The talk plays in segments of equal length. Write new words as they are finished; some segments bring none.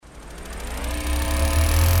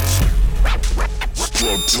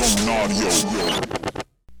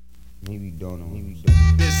Maybe don't know.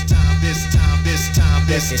 This time to build. This time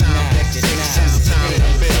to build power. This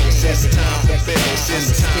time to build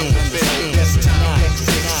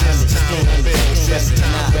power. This time to build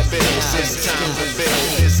power. This time to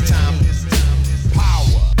build power.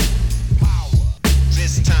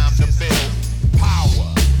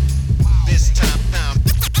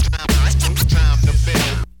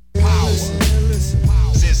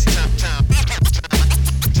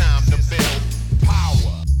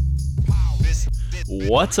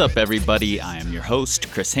 What's up, everybody? I am your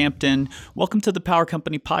host, Chris Hampton. Welcome to the Power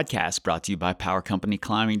Company Podcast, brought to you by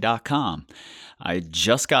PowerCompanyClimbing.com. I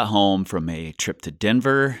just got home from a trip to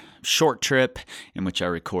Denver, short trip, in which I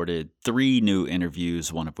recorded 3 new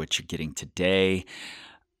interviews, one of which you're getting today.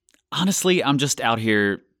 Honestly, I'm just out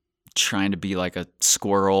here trying to be like a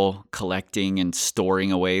squirrel, collecting and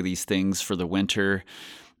storing away these things for the winter.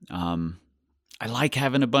 I like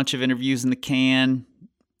having a bunch of interviews in the can.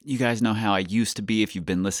 You guys know how I used to be if you've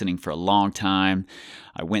been listening for a long time.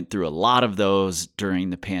 I went through a lot of those during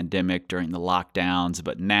the pandemic, during the lockdowns,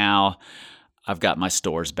 but now I've got my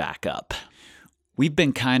stores back up. We've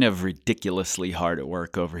been kind of ridiculously hard at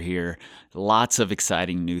work over here. Lots of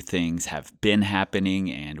exciting new things have been happening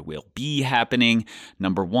and will be happening.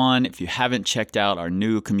 Number one, if you haven't checked out our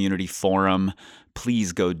new community forum,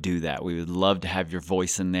 please go do that. We would love to have your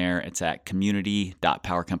voice in there. It's at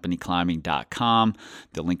community.powercompanyclimbing.com.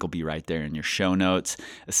 The link will be right there in your show notes.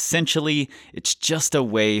 Essentially, it's just a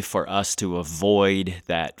way for us to avoid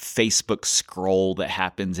that Facebook scroll that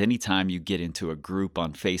happens anytime you get into a group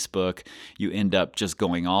on Facebook. You end up just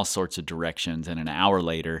going all sorts of directions, and an hour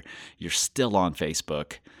later, you're still on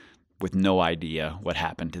Facebook with no idea what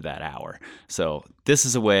happened to that hour. So this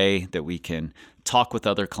is a way that we can talk with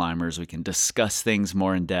other climbers, we can discuss things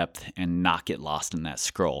more in depth and not get lost in that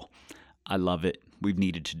scroll. I love it. We've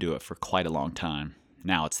needed to do it for quite a long time.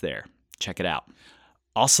 Now it's there. Check it out.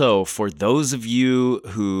 Also, for those of you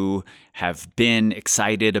who have been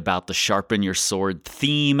excited about the Sharpen Your Sword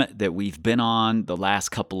theme that we've been on the last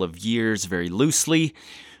couple of years very loosely,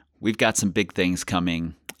 we've got some big things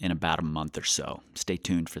coming in about a month or so. Stay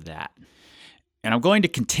tuned for that. And I'm going to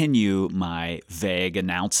continue my vague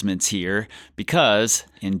announcements here because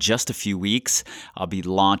in just a few weeks, I'll be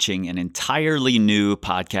launching an entirely new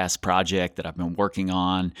podcast project that I've been working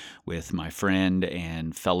on with my friend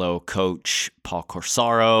and fellow coach, Paul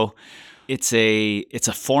Corsaro. It's a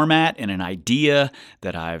format and an idea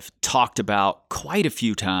that I've talked about quite a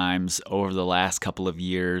few times over the last couple of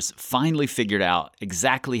years, finally figured out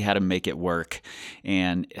exactly how to make it work.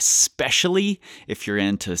 And especially if you're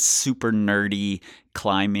into super nerdy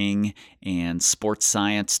climbing and sports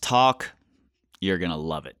science talk, you're going to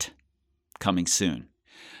love it. Coming soon.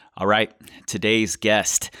 All right, today's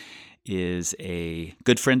guest is a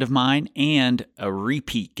good friend of mine and a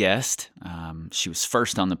repeat guest. She was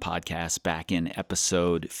first on the podcast back in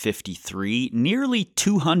episode 53, nearly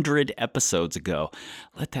 200 episodes ago.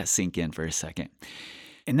 Let that sink in for a second.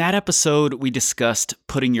 In that episode, we discussed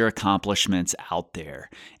putting your accomplishments out there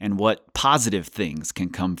and what positive things can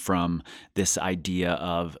come from this idea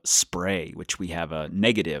of spray, which we have a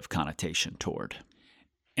negative connotation toward.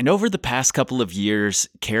 And over the past couple of years,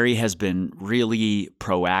 Kerry has been really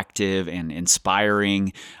proactive and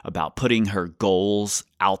inspiring about putting her goals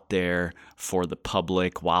out there for the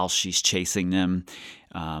public while she's chasing them.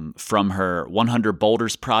 From her 100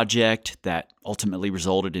 Boulders project that ultimately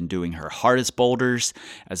resulted in doing her hardest boulders,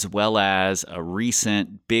 as well as a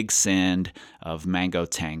recent big send of Mango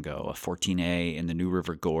Tango, a 14A in the New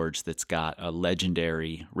River Gorge that's got a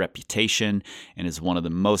legendary reputation and is one of the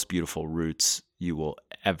most beautiful routes you will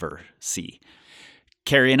ever see.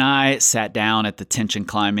 Kerry and I sat down at the Tension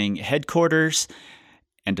Climbing headquarters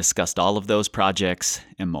and discussed all of those projects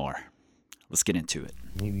and more. Let's get into it.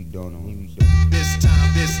 Maybe don't know.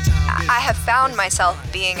 I have found myself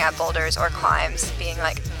being at boulders or climbs being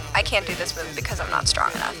like, I can't do this move because I'm not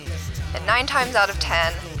strong enough. And 9 times out of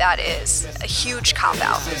 10, that is a huge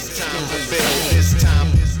cop-out. This time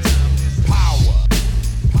power.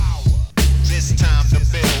 This time to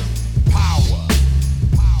build power.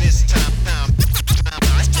 This time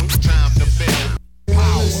to build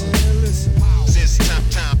power. This time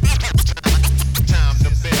to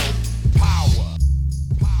build power.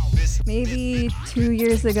 Maybe 2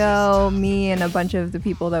 years ago, me and a bunch of the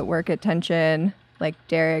people that work at Tension, like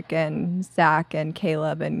Derek and Zach and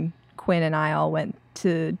Caleb and Quinn and I all went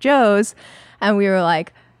to Joe's, and we were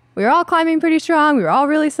all climbing pretty strong. We were all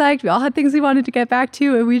really psyched. We all had things we wanted to get back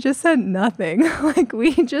to, and we just said nothing.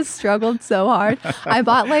 We just struggled so hard. I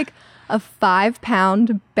bought a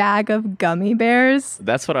 5-pound bag of gummy bears.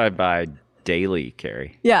 That's what I buy daily,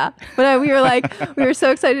 Kerry. Yeah. But we were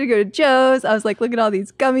so excited to go to Joe's. I was like, look at all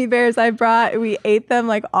these gummy bears I brought. We ate them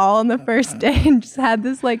like all on the first day and just had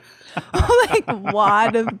this like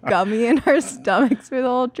wad of gummy in our stomachs for the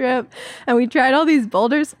whole trip. And we tried all these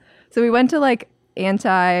boulders. So we went to like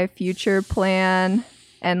Anti-Future Plan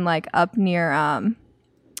and like up near I've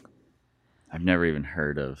never even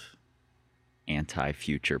heard of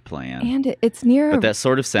Anti-Future Plan. and it's near But that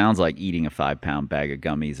sort of sounds like eating a 5-pound bag of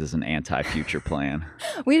gummies is an anti-future plan.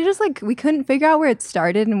 we just like we couldn't figure out where it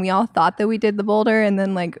started, and we all thought that we did the boulder, and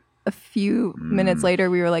then like a few minutes later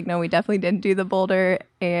we were like, no, we definitely didn't do the boulder,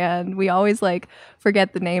 and we always like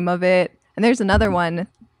forget the name of it. And there's another one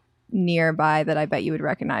nearby that I bet you would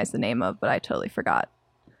recognize the name of, but I totally forgot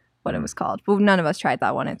what it was called. But none of us tried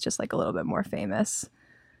that one. It's just like a little bit more famous.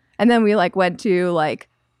 And then we like went to like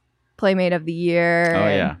Playmate of the Year. Oh,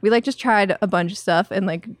 and yeah. we like just tried a bunch of stuff, and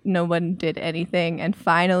like no one did anything. And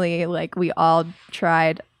finally, like we all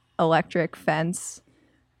tried electric fence.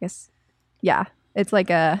 I guess, yeah, it's like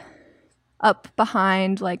a up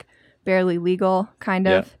behind, like barely legal kind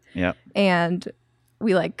of. Yep. And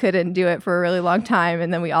we like couldn't do it for a really long time,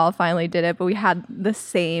 and then we all finally did it. But we had the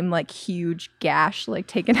same like huge gash like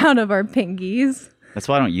taken out of our pinkies. That's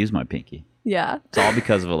why I don't use my pinky. Yeah. It's all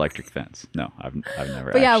because of electric fence. No, I've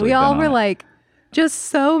never. But yeah, actually we all been were on it. like just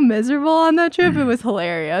so miserable on that trip. It was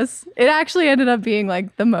hilarious. It actually ended up being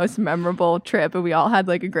like the most memorable trip, and we all had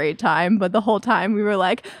like a great time. But the whole time we were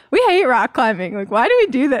like, we hate rock climbing. Like, why do we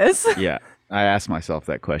do this? Yeah, I ask myself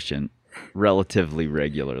that question relatively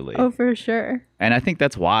regularly. Oh, for sure. And I think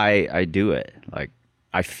that's why I do it. Like,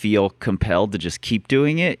 I feel compelled to just keep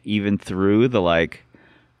doing it, even through the like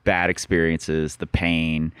bad experiences, the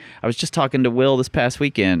pain. I was just talking to Will this past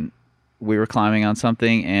weekend. We were climbing on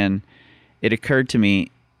something, and it occurred to me,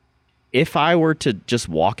 if I were to just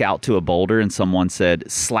walk out to a boulder and someone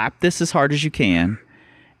said, slap this as hard as you can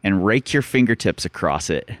and rake your fingertips across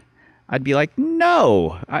it, I'd be like,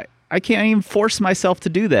 no, I can't even force myself to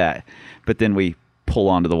do that. But then we pull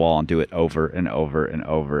onto the wall and do it over and over and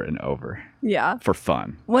over and over Yeah. for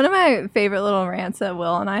fun. One of my favorite little rants that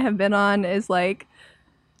Will and I have been on is like,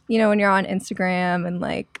 you know, when you're on Instagram and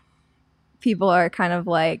like people are kind of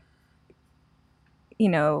like, you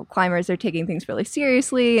know, climbers are taking things really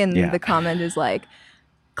seriously, and Yeah. the comment is like,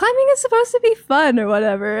 climbing is supposed to be fun or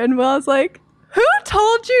whatever. And Will's like, who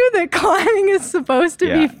told you that climbing is supposed to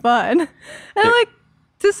Yeah. be fun? And I'm like,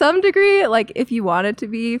 to some degree, like if you want it to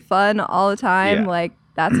be fun all the time, Yeah. like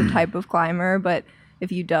that's a type of climber. But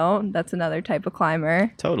if you don't, that's another type of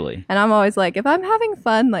climber. Totally. And I'm always like, if I'm having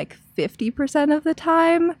fun like 50% of the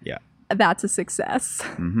time, Yeah. that's a success.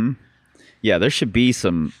 Yeah, there should be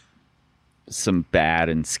some bad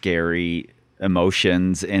and scary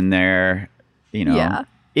emotions in there, you know, Yeah.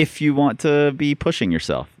 if you want to be pushing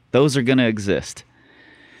yourself. Those are going to exist.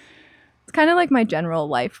 It's kind of like my general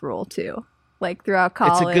life rule too. Like throughout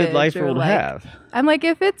college. It's a good life or, rule to like, have. I'm like,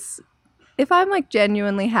 if I'm like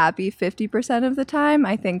genuinely happy 50% of the time,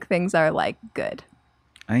 I think things are like good.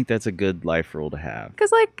 I think that's a good life rule to have.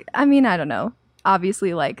 Because like, I mean, I don't know.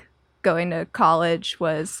 Obviously, like going to college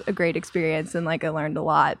was a great experience, and like I learned a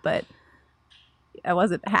lot, but I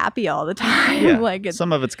wasn't happy all the time. Yeah, like it's,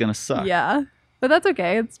 some of it's going to suck. yeah, but that's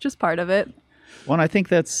okay. It's just part of it. Well, and I think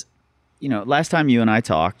that's, you know, last time you and I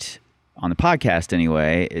talked on the podcast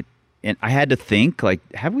anyway, and I had to think, like,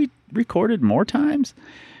 have we recorded more times?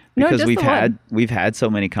 No, Because just we've the one. had so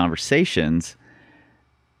many conversations.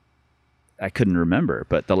 I couldn't remember,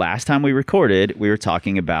 but the last time we recorded, we were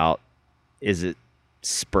talking about, is it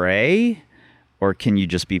spray, or can you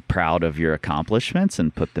just be proud of your accomplishments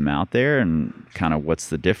and put them out there, and kind of what's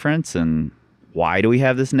the difference, and why do we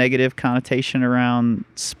have this negative connotation around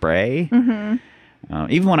spray?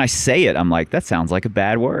 Even when I say it, I'm like, that sounds like a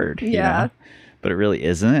bad word. you Yeah. know? But it really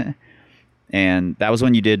isn't. And that was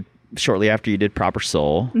when you did, shortly after you did Proper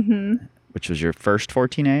Soul, which was your first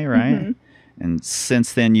 14A, right? And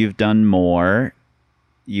since then, you've done more.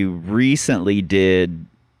 You recently did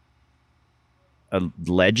a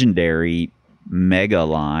legendary mega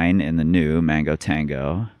line in the new Mango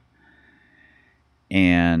Tango.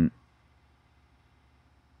 And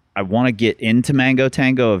I want to get into Mango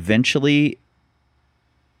Tango eventually,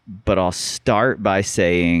 but I'll start by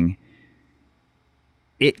saying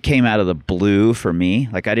it came out of the blue for me.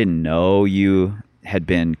 Like, I didn't know you had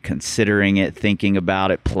been considering it, thinking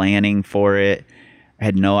about it, planning for it. I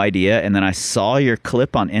had no idea. And then I saw your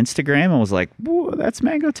clip on Instagram and was like, whoa, that's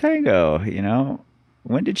Mango Tango. You know,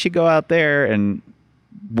 when did she go out there, and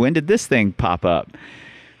when did this thing pop up?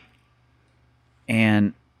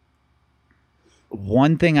 And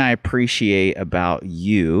one thing I appreciate about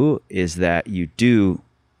you is that you do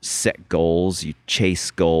set goals, you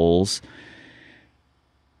chase goals.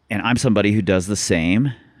 And I'm somebody who does the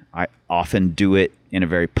same. I often do it in a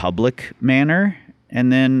very public manner,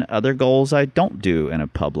 and then other goals I don't do in a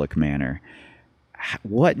public manner.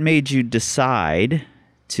 What made you decide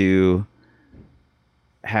to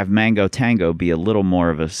have Mango Tango be a little more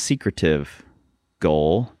of a secretive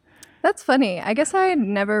goal? That's funny. I guess I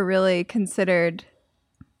never really considered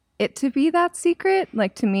it to be that secret.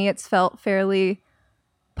 Like, to me, it's felt fairly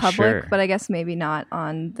public, Sure. but I guess maybe not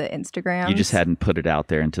on the Instagram. You just hadn't put it out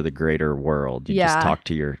there into the greater world. You just talked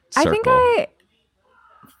to your circle. I think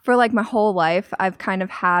for like my whole life, I've kind of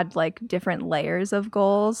had like different layers of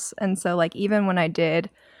goals. And so like even when I did,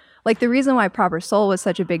 like the reason why Proper Soul was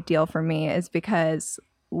such a big deal for me is because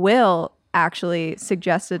Will actually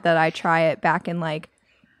suggested that I try it back in like,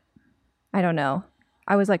 I don't know,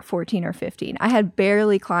 I was like 14 or 15. I had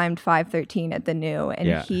barely climbed 513 at the new,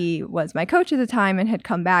 and he was my coach at the time and had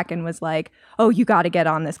come back and was like, oh, you got to get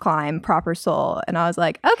on this climb, Proper Soul. And I was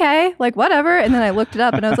like, okay, like whatever. And then I looked it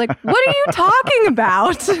up and I was like, what are you talking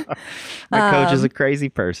about? My coach is a crazy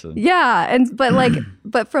person. Yeah.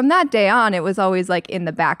 But from that day on, it was always like in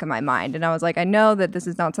the back of my mind. And I was like, I know that this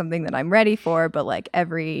is not something that I'm ready for, but like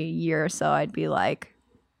every year or so I'd be like,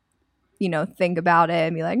 you know, think about it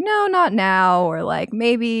and be like, no, not now. Or like,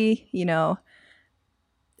 maybe, you know,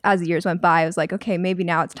 as the years went by, I was like, okay, maybe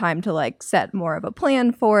now it's time to like set more of a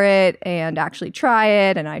plan for it and actually try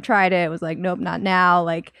it. And I tried it. It was like, nope, not now.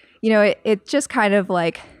 Like, you know, it just kind of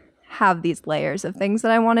like have these layers of things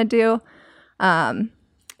that I want to do. And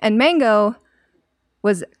Mango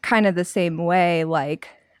was kind of the same way. Like,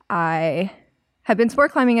 I have been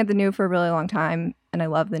sport climbing at the New for a really long time, and I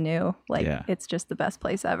love the New. Like, it's just the best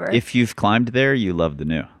place ever. If you've climbed there, you love the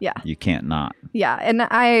New. Yeah. You can't not. Yeah, and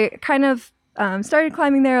I kind of started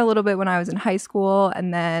climbing there a little bit when I was in high school,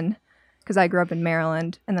 and then, because I grew up in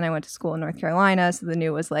Maryland, and then I went to school in North Carolina, so the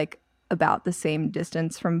New was like about the same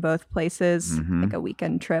distance from both places, like a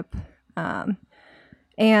weekend trip.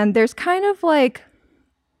 And there's kind of like,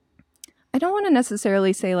 I don't want to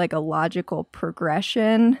necessarily say like a logical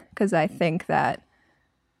progression, because I think that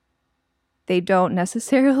they don't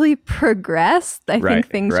necessarily progress. I think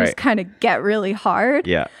things just kind of get really hard.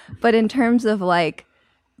 Yeah. But in terms of like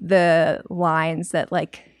the lines that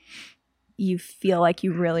like you feel like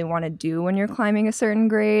you really want to do when you're climbing a certain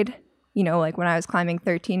grade, you know, like when I was climbing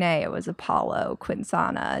 13A, it was Apollo,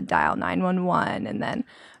 Quinsana, Dial 911. And then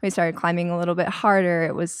we started climbing a little bit harder.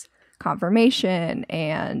 It was Confirmation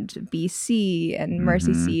and BC and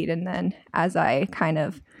Mercy Seat. And then as I kind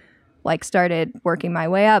of like started working my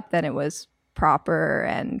way up, then it was Proper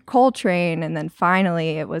and Coltrane. And then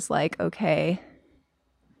finally it was like, okay,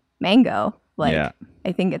 Mango. Like,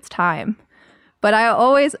 I think it's time. But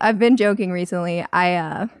I've been joking recently.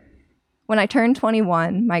 When I turned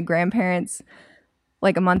 21, my grandparents,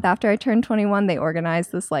 like a month after I turned 21, they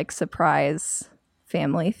organized this like surprise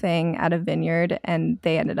family thing at a vineyard, and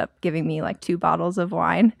they ended up giving me like 2 bottles of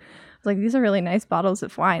wine. I was like, these are really nice bottles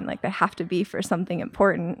of wine. Like, they have to be for something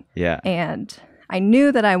important. Yeah. And I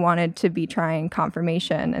knew that I wanted to be trying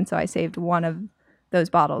Confirmation, and so I saved one of those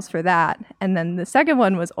bottles for that. And then the second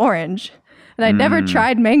one was orange. And I'd never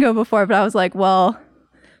tried mango before, but I was like, well,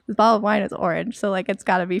 this bottle of wine is orange, so like it's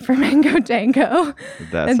got to be for Mango Tango.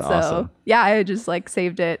 That's awesome. Yeah, I just like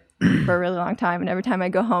saved it for a really long time, and every time I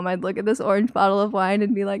go home, I'd look at this orange bottle of wine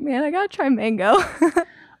and be like, man, I gotta try mango.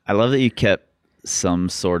 I love that you kept some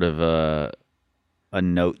sort of a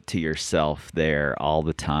note to yourself there all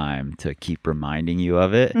the time to keep reminding you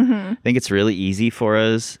of it. I think it's really easy for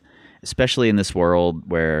us, especially in this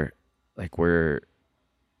world where like we're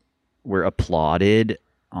applauded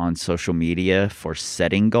on social media for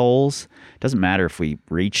setting goals. It doesn't matter if we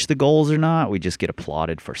reach the goals or not. We just get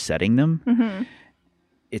applauded for setting them.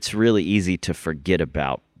 It's really easy to forget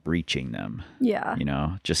about reaching them. Yeah. You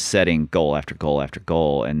know, just setting goal after goal after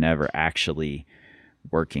goal and never actually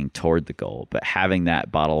working toward the goal. But having that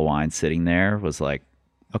bottle of wine sitting there was like,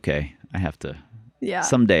 okay, I have to,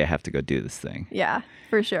 someday I have to go do this thing. Yeah,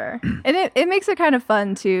 for sure. And it makes it kind of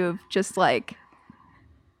fun to just like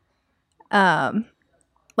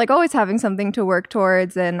always having something to work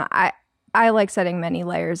towards. And I like setting many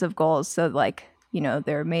layers of goals. So like, you know,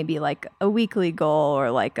 there may be like a weekly goal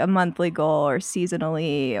or like a monthly goal or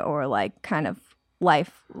seasonally or like kind of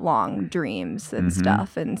lifelong dreams and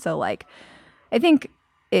stuff. And so like, I think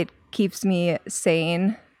it keeps me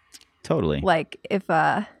sane. Totally. Like if,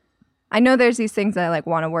 I know there's these things that I like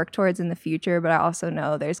want to work towards in the future, but I also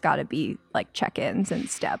know there's got to be like check-ins and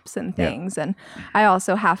steps and things. And I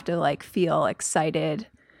also have to like feel excited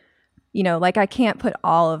like I can't put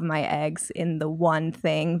all of my eggs in the one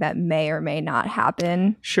thing that may or may not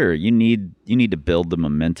happen. Sure, you need to build the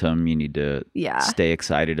momentum. You need to Yeah. stay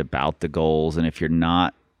excited about the goals, and if you're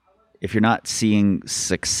not seeing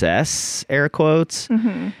success, air quotes,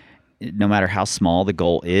 no matter how small the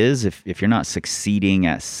goal is, if you're not succeeding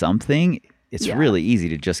at something, it's really easy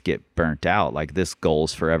to just get burnt out. Like, this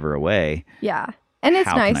goal's forever away. Yeah. And it's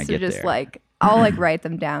How can I nice to get just there? like, I'll like write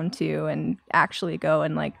them down too and actually go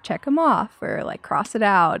and like check them off or like cross it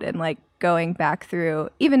out, and like going back through,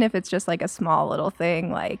 even if it's just like a small little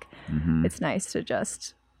thing, like it's nice to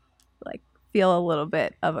just like feel a little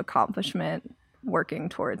bit of accomplishment working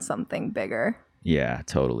towards something bigger. Yeah,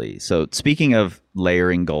 totally. So speaking of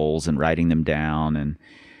layering goals and writing them down, and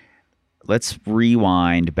let's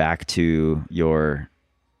rewind back to your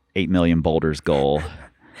 8 million boulders goal.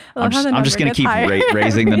 I'm just going to keep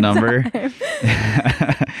raising the number.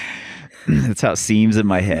 That's how it seems in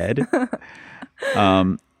my head.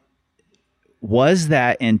 Was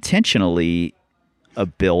that intentionally a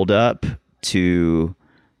buildup to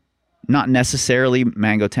not necessarily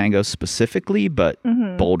Mango Tango specifically, but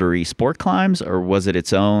bouldery sport climbs, or was it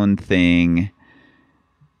its own thing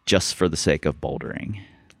just for the sake of bouldering?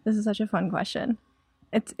 This is such a fun question.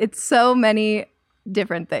 It's so many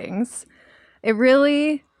different things. It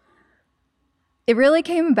really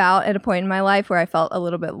came about at a point in my life where I felt a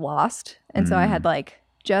little bit lost. And so I had like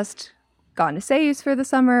just gone to Sayus for the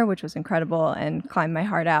summer, which was incredible, and climbed my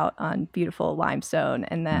heart out on beautiful limestone,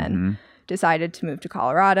 and then decided to move to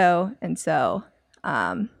Colorado. And so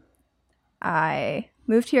I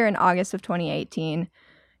moved here in August of 2018,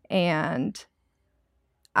 and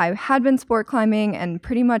I had been sport climbing and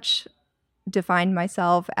pretty much defined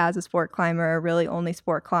myself as a sport climber, really only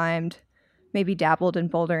sport climbed, maybe dabbled in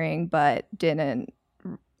bouldering, but didn't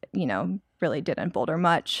boulder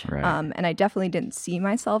much. Right. And I definitely didn't see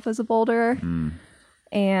myself as a boulderer.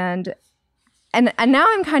 And now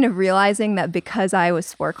I'm kind of realizing that because I was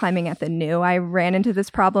sport climbing at the New, I ran into this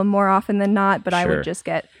problem more often than not, but I would just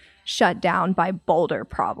get shut down by boulder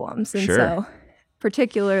problems. And so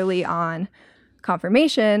particularly on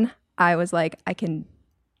confirmation, I was like, I can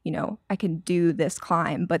do this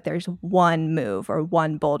climb, but there's one move or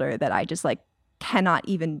one boulder that I just like cannot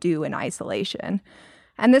even do in isolation.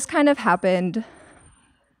 And this kind of happened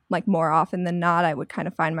like more often than not. I would kind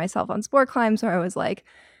of find myself on sport climbs where I was like,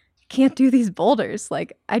 can't do these boulders.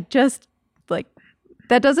 Like, I just like,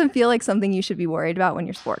 that doesn't feel like something you should be worried about when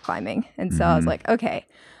you're sport climbing. And so I was like, okay,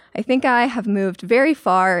 I think I have moved very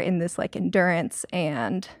far in this like endurance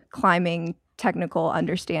and climbing technical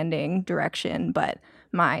understanding direction, but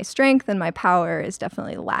my strength and my power is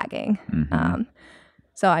definitely lagging.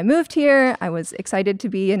 So I moved here. I was excited to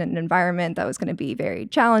be in an environment that was going to be very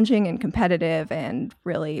challenging and competitive and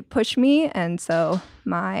really push me. And so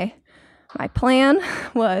my plan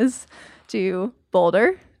was to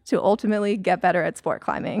boulder to ultimately get better at sport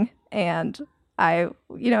climbing. And I,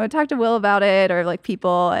 talked to Will about it, or like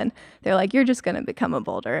people, and they're like, you're just going to become a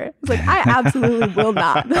boulderer. It's like, I absolutely will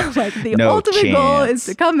not. Like, the ultimate goal is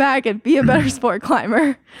to come back and be a better sport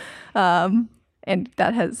climber. And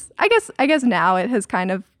that has, I guess now it has kind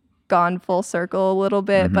of gone full circle a little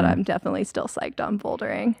bit, but I'm definitely still psyched on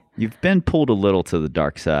bouldering. You've been pulled a little to the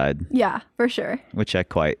dark side. Yeah, for sure. Which I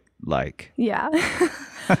quite like. Yeah.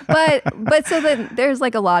 but so then there's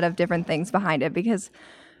like a lot of different things behind it, because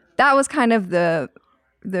that was kind of the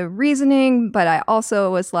reasoning, but I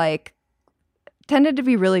also was like, tended to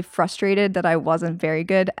be really frustrated that I wasn't very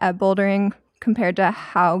good at bouldering compared to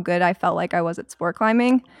how good I felt like I was at sport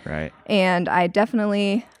climbing. Right. And I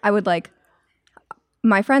would like,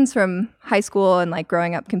 my friends from high school and like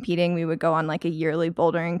growing up competing, we would go on like a yearly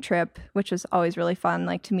bouldering trip, which was always really fun,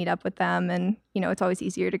 like to meet up with them. And, it's always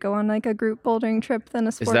easier to go on like a group bouldering trip than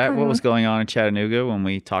a sport Is that climbing. what was going on in Chattanooga when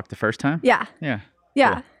we talked the first time? Yeah. Yeah.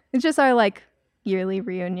 Yeah. Cool. It's just our like yearly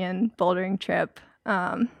reunion bouldering trip.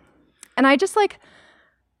 And I just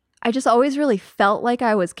always really felt like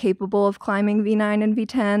I was capable of climbing V9 and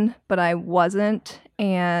V10, but I wasn't.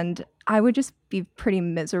 And I would just be pretty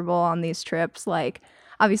miserable on these trips. Like,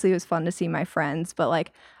 obviously it was fun to see my friends, but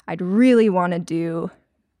like, I'd really want to do,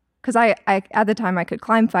 because I at the time I could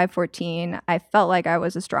climb 514. I felt like I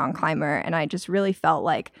was a strong climber, and I just really felt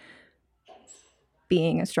like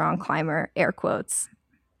being a strong climber, air quotes,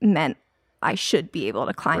 meant I should be able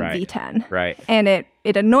to climb V10. Right. And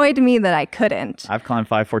it annoyed me that I couldn't. I've climbed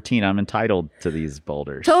 514. I'm entitled to these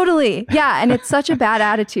boulders. Totally. Yeah. And it's such a bad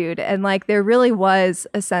attitude. And like, there really was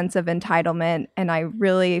a sense of entitlement. And I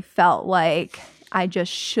really felt like I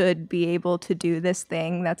just should be able to do this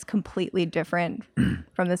thing that's completely different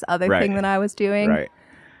from this other thing that I was doing.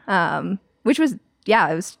 Right. Which was yeah,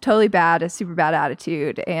 it was totally bad, a super bad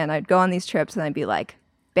attitude. And I'd go on these trips and I'd be like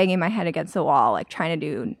banging my head against the wall, like trying to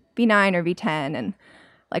do V9 or V10 and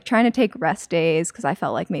like trying to take rest days because I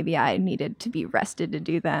felt like maybe I needed to be rested to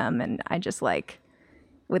do them. And I just like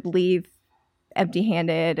would leave empty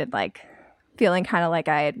handed and like feeling kind of like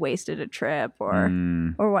I had wasted a trip or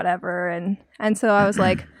whatever. And so I was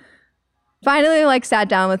like, finally like sat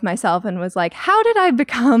down with myself and was like, how did I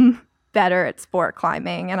become better at sport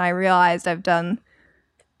climbing? And I realized I've done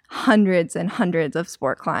hundreds and hundreds of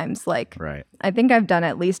sport climbs. Like, Right. I think I've done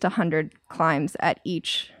at least 100 climbs at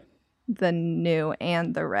each the new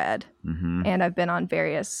and the red. And I've been on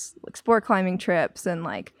various like sport climbing trips and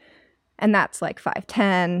that's like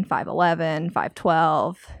 510, 511,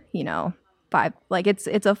 512, you know, like it's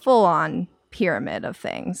a full on pyramid of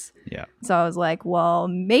things. Yeah. So I was like, well,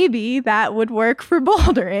 maybe that would work for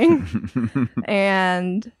bouldering.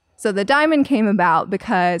 And so the diamond came about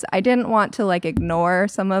because I didn't want to like ignore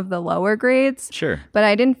some of the lower grades. Sure. But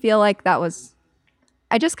I didn't feel like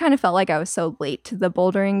I just kind of felt like I was so late to the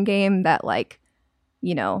bouldering game that like,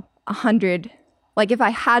 you know, 100, like if I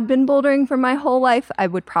had been bouldering for my whole life, I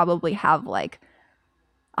would probably have like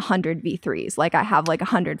 100 V3s. Like I have like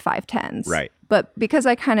 100 510s. Right. But because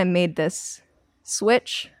I kind of made this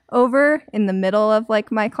switch over in the middle of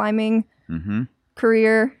like my climbing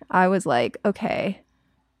career, I was like, okay,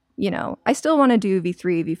 you know, I still want to do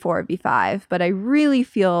V3, V4, V5, but I really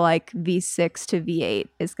feel like V6 to V8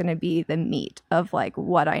 is going to be the meat of like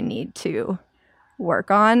what I need to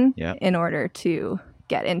work on in order to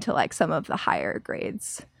get into like some of the higher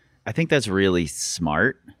grades. I think that's really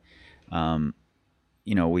smart.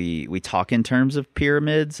 You know, we talk in terms of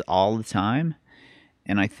pyramids all the time.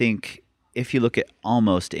 And I think if you look at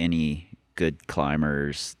almost any good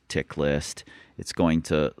climber's tick list, it's going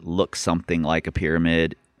to look something like a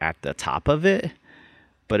pyramid at the top of it,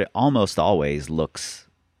 but it almost always looks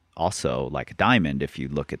also like a diamond if you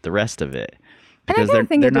look at the rest of it. Because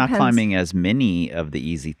they're not climbing as many of the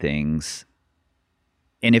easy things.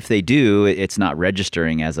 And if they do, it's not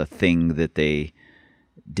registering as a thing that they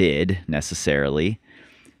did necessarily.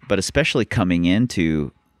 But especially coming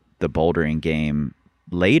into the bouldering game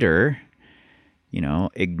later, you know,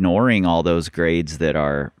 ignoring all those grades that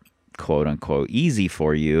are quote unquote easy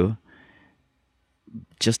for you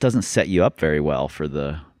just doesn't set you up very well for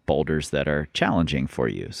the boulders that are challenging for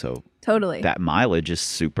you. So totally, that mileage is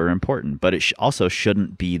super important, but it also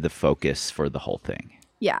shouldn't be the focus for the whole thing.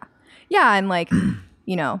 Yeah. Yeah. And like,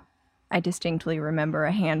 you know, I distinctly remember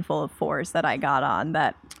a handful of fours that I got on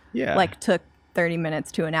that like took 30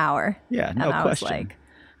 minutes to an hour. Yeah, no and I question. was like,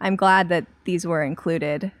 I'm glad that these were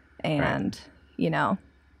included and, you know,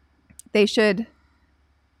 they should.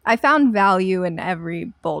 I found value in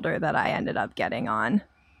every boulder that I ended up getting on,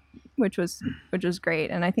 which was great.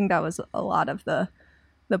 And I think that was a lot of the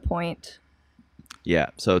point. Yeah.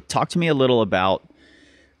 So talk to me a little about,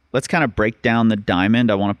 let's kind of break down the diamond.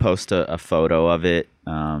 I want to post a photo of it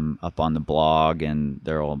up on the blog, and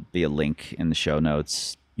there will be a link in the show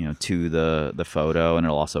notes, you know, to the photo, and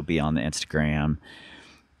it'll also be on the Instagram.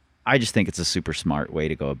 I just think it's a super smart way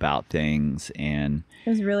to go about things. And it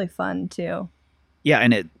was really fun too. Yeah,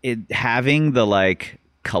 and it having the like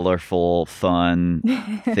colorful, fun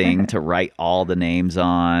thing to write all the names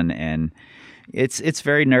on, and it's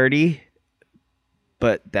very nerdy,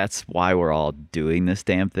 but that's why we're all doing this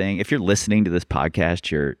damn thing. If you're listening to this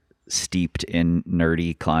podcast, you're steeped in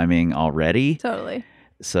nerdy climbing already. Totally.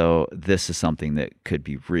 So this is something that could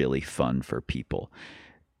be really fun for people.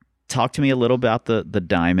 Talk to me a little about the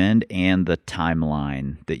diamond and the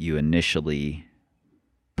timeline that you initially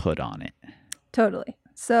put on it. Totally.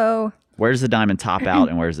 So where does the diamond top out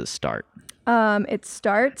and where does it start? It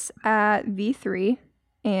starts at V3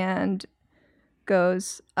 and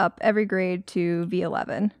goes up every grade to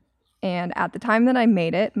V11. And at the time that I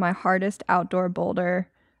made it, my hardest outdoor boulder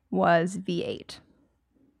was V8.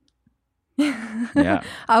 Yeah.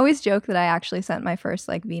 I always joke that I actually sent my first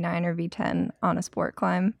like V9 or V10 on a sport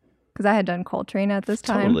climb because I had done Coltrane at this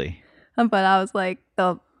time. Totally. But I was like,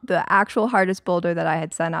 the actual hardest boulder that I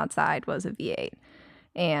had sent outside was a V8.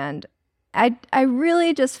 And I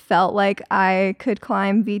really just felt like I could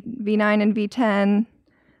climb V9 and V10,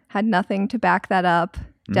 had nothing to back that up.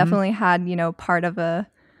 Definitely had, you know, part of that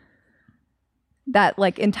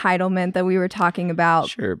like entitlement that we were talking about.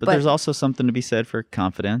 Sure, but there's also something to be said for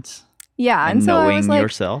confidence. Yeah, and so knowing I was like,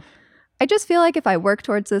 yourself. I just feel like if I work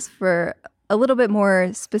towards this for a little bit more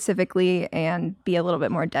specifically and be a little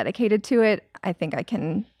bit more dedicated to it, I think I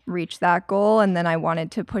can reach that goal. And then I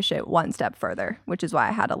wanted to push it one step further, which is why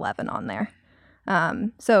I had 11 on there.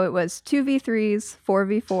 So it was 2 V3s, 4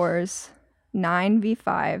 V4s, 9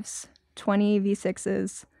 V5s, 20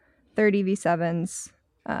 V6s, 30 V7s,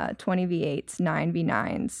 20 V8s, 9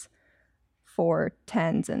 V9s, 4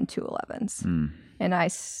 10s, and 2 11s. And I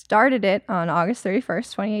started it on August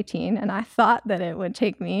 31st, 2018, and I thought that it would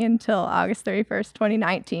take me until August 31st,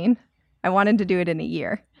 2019. I wanted to do it in a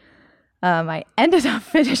year. I ended up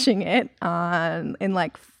finishing it in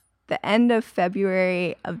like the end of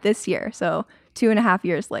February of this year, so 2.5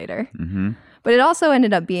 years later. But it also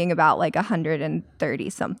ended up being about like 130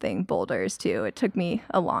 something boulders too. It took me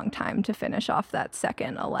a long time to finish off that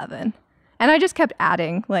second 11. And I just kept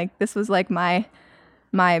adding. Like, this was like my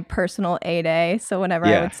personal A-day. So whenever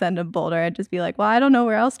I would send a boulder, I'd just be like, well, I don't know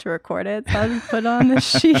where else to record it, so I'll just put it on the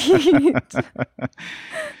sheet.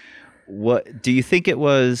 What do you think it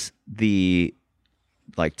was, the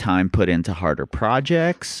like time put into harder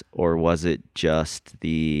projects, or was it just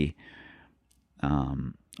the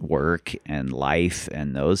work and life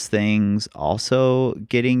and those things also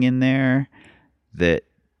getting in there that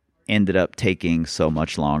ended up taking so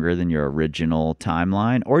much longer than your original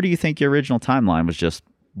timeline? Or do you think your original timeline was just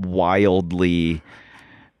wildly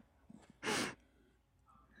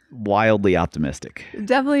optimistic?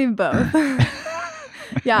 Definitely both.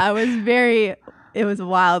 Yeah, it was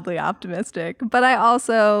wildly optimistic. But I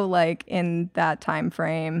also, like, in that time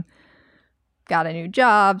frame, got a new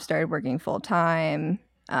job, started working full time,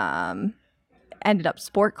 ended up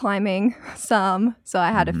sport climbing some. So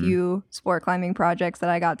I had a few sport climbing projects that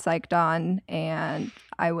I got psyched on, and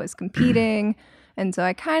I was competing. And so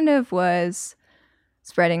I kind of was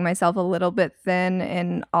spreading myself a little bit thin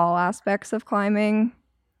in all aspects of climbing,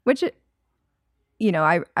 which,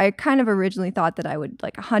 I kind of originally thought that I would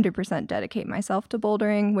like 100% dedicate myself to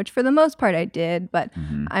bouldering, which for the most part I did, but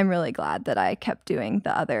I'm really glad that I kept doing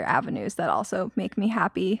the other avenues that also make me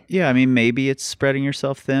happy. Yeah, I mean, maybe it's spreading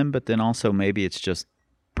yourself thin, but then also maybe it's just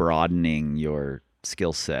broadening your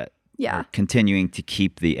skill set. Yeah. Or continuing to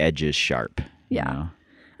keep the edges sharp. Yeah. You know?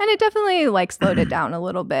 And it definitely like slowed it down a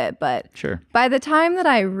little bit, but Sure. By the time that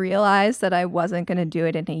I realized that I wasn't going to do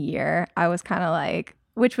it in a year, I was kind of like,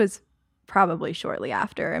 which was probably shortly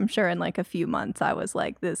after. I'm sure in like a few months I was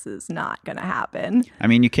like, this is not going to happen. I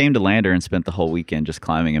mean, you came to Lander and spent the whole weekend just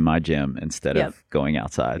climbing in my gym instead of going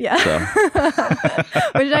outside. Yeah. So.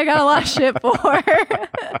 Which I got a lot of shit for.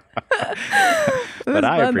 But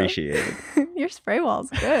I appreciate it. Your spray wall's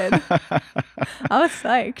good. I was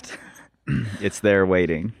psyched. It's there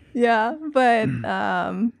waiting. Yeah, but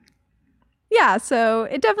yeah, so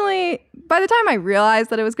it definitely, by the time I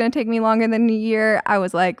realized that it was going to take me longer than a year, I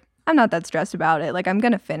was like, I'm not that stressed about it. Like, I'm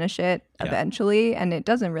going to finish it eventually, and it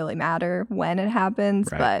doesn't really matter when it happens,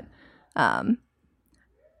 but, as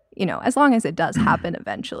long as it does happen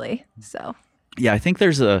eventually. So, yeah, I think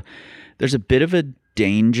there's a bit of a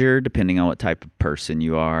danger, depending on what type of person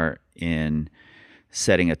you are, in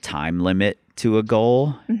setting a time limit to a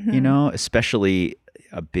goal, especially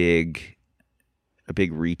a big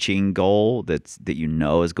reaching goal that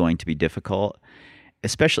is going to be difficult.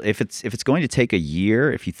 Especially if it's going to take a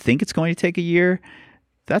year, if you think it's going to take a year,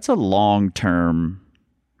 that's a long-term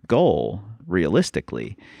goal,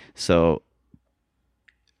 realistically. So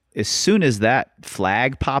as soon as that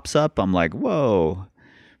flag pops up, I'm like, whoa,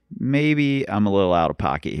 maybe I'm a little out of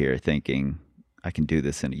pocket here thinking I can do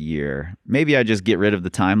this in a year. Maybe I just get rid of the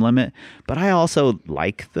time limit. But I also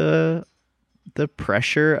like the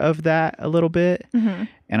pressure of that a little bit. And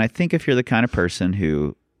I think if you're the kind of person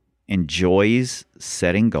who enjoys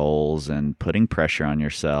setting goals and putting pressure on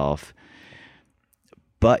yourself,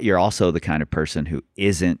 but you're also the kind of person who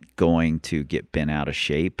isn't going to get bent out of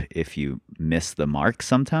shape if you miss the mark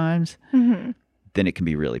sometimes, then it can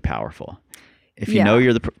be really powerful. If you know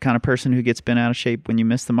you're the kind of person who gets bent out of shape when you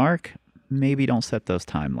miss the mark, maybe don't set those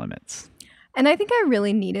time limits. And I think I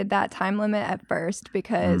really needed that time limit at first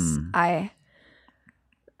because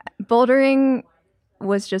bouldering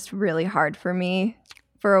was just really hard for me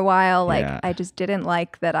for a while. Like, I just didn't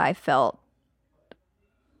like that I felt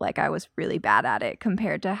like I was really bad at it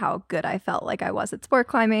compared to how good I felt like I was at sport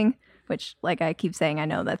climbing, which, like I keep saying, I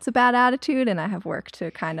know that's a bad attitude and I have worked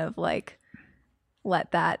to kind of like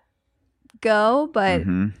let that go. But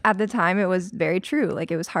at the time it was very true.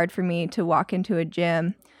 Like, it was hard for me to walk into a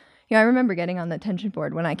gym. I remember getting on the tension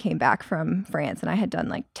board when I came back from France, and I had done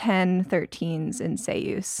like 10 13s in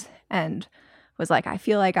Seus and was like, I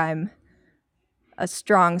feel like I'm a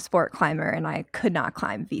strong sport climber and I could not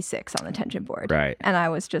climb V6 on the tension board. Right. And I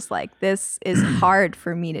was just like, this is hard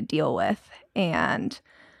for me to deal with. And,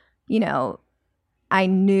 I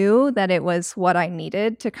knew that it was what I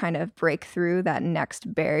needed to kind of break through that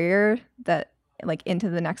next barrier, that like into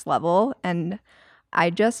the next level. And I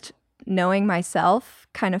just knowing myself,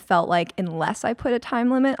 kind of felt like unless I put a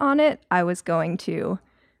time limit on it, I was going to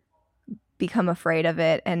become afraid of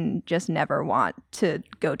it and just never want to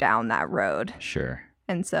go down that road. Sure.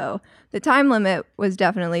 And so the time limit was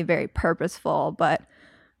definitely very purposeful, but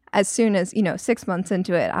as soon as, 6 months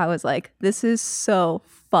into it, I was like, this is so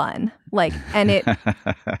fun. Like, and it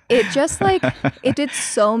just like, it did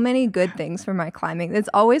so many good things for my climbing. It's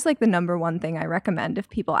always like the number one thing I recommend if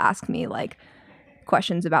people ask me like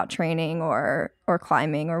questions about training or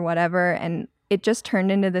climbing or whatever. And it just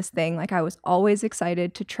turned into this thing. Like, I was always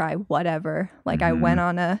excited to try whatever. Like, I went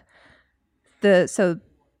on so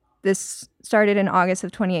this started in August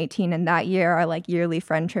of 2018, and that year, our like yearly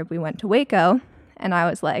friend trip, we went to Waco. And I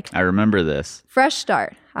was like, I remember this. Fresh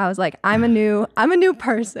start. I was like, I'm a new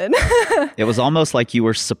person. It was almost like you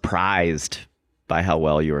were surprised by how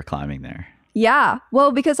well you were climbing there. Yeah.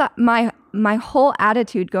 Well, because my whole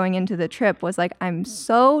attitude going into the trip was like, I'm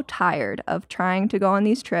so tired of trying to go on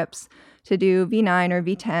these trips to do V9 or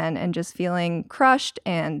V10 and just feeling crushed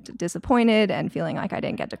and disappointed and feeling like I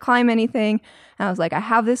didn't get to climb anything. And I was like, I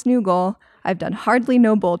have this new goal. I've done hardly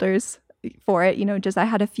no boulders for it. Just I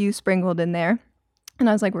had a few sprinkled in there. And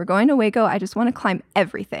I was like, we're going to Waco. I just want to climb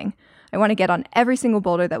everything. I want to get on every single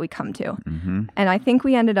boulder that we come to. Mm-hmm. And I think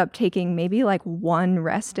we ended up taking maybe like one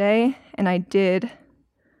rest day. And I did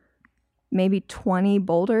maybe 20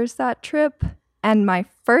 boulders that trip. And my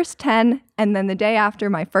first 10, and then the day after,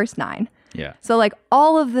 my first 9. Yeah. So like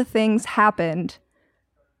all of the things happened.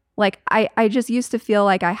 Like I just used to feel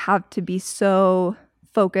like I have to be so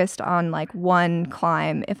focused on like one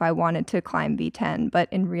climb if I wanted to climb V10. But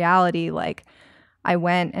in reality, like I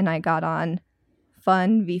went and I got on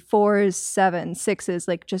fun V4s, 7s, 6s,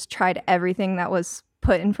 like just tried everything that was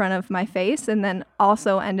put in front of my face, and then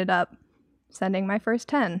also ended up sending my first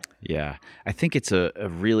 10. Yeah. I think it's a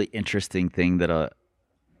really interesting thing that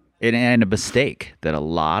and a mistake that a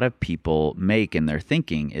lot of people make in their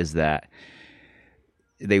thinking is that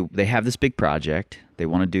they have this big project. They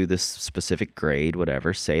want to do this specific grade,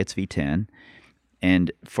 whatever, say it's V10.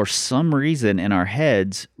 And for some reason in our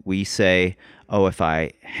heads, we say, oh, if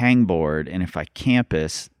I hangboard and if I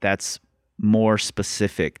campus, that's more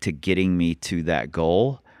specific to getting me to that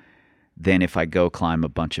goal than if I go climb a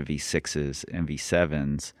bunch of V6s and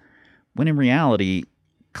V7s. When in reality,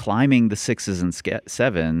 climbing the 6s and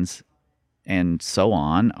 7s and so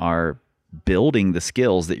on are building the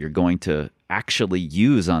skills that you're going to actually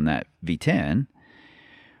use on that V10,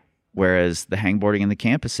 whereas the hangboarding and the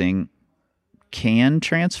campusing can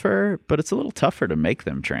transfer, but it's a little tougher to make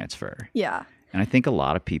them transfer. Yeah. And I think a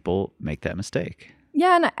lot of people make that mistake.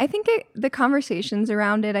 Yeah, and I think the conversations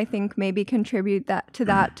around it, I think maybe contribute to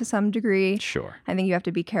that to some degree. Sure. I think you have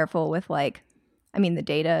to be careful with the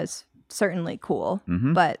data is certainly cool,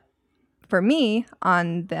 but for me,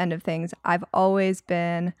 on the end of things, I've always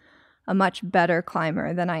been a much better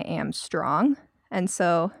climber than I am strong. And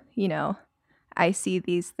so, I see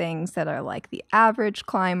these things that are like the average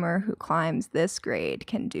climber who climbs this grade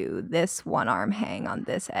can do this one arm hang on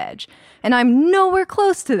this edge. And I'm nowhere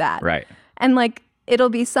close to that. Right. And like, it'll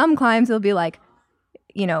be some climbs, it'll be like,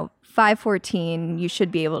 514, you should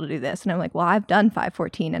be able to do this. And I'm like, well, I've done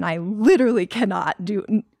 514 and I literally cannot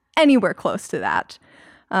do anywhere close to that.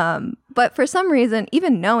 But for some reason,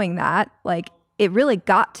 even knowing that, like, it really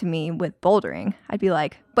got to me with bouldering. I'd be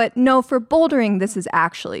like, but no, for bouldering, this is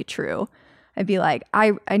actually true. I'd be like,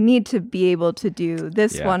 I need to be able to do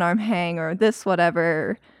this one arm hang or this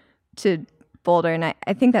whatever to boulder. And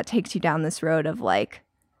I think that takes you down this road of like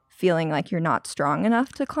feeling like you're not strong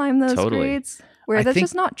enough to climb those grades, where that's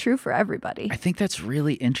just not true for everybody. I think that's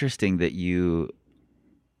really interesting that you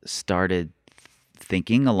started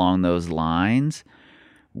thinking along those lines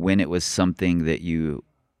when it was something that you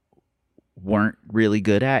weren't really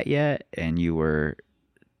good at yet and you were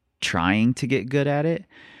trying to get good at it.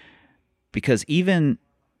 Because it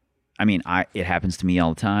happens to me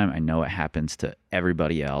all the time. I know it happens to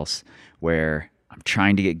everybody else where I'm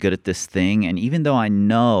trying to get good at this thing. And even though I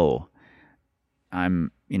know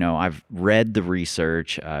I've read the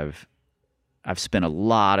research, I've spent a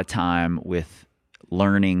lot of time with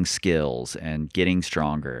learning skills and getting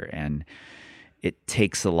stronger. And it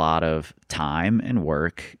takes a lot of time and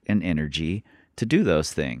work and energy to do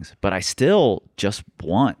those things. But I still just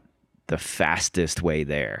want the fastest way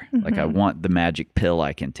there. Like I want the magic pill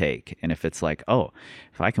I can take. And if it's like, oh,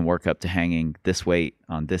 if I can work up to hanging this weight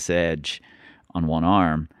on this edge on one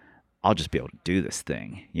arm, I'll just be able to do this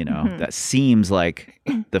thing. That seems like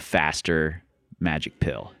the faster magic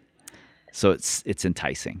pill. So it's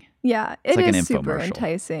enticing. Yeah, it's like is super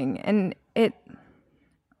enticing. And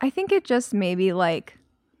I think it just maybe like,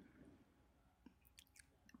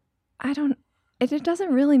 it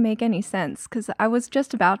doesn't really make any sense, because I was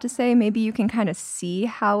just about to say maybe you can kind of see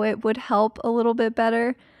how it would help a little bit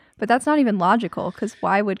better, but that's not even logical, because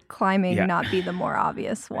why would climbing not be the more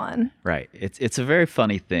obvious one? Right. It's a very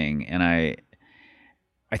funny thing, and I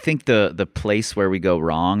think the place where we go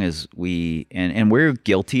wrong is and we're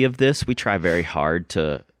guilty of this. We try very hard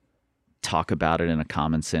to talk about it in a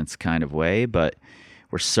common sense kind of way, but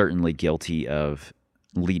we're certainly guilty of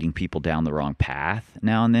leading people down the wrong path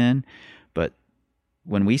now and then. But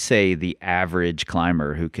when we say the average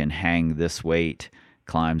climber who can hang this weight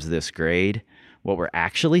climbs this grade, what we're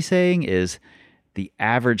actually saying is the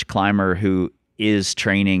average climber who is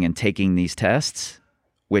training and taking these tests,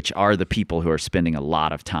 which are the people who are spending a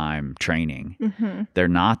lot of time training. Mm-hmm. They're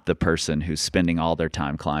not the person who's spending all their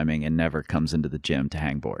time climbing and never comes into the gym to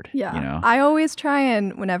hangboard. Yeah. You know? I always try,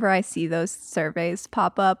 and whenever I see those surveys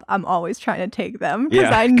pop up, I'm always trying to take them, because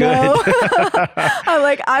I know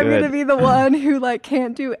I'm going to be the one who like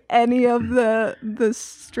can't do any of the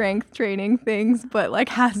strength training things, but like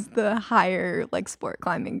has the higher like sport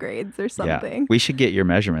climbing grades or something. Yeah. We should get your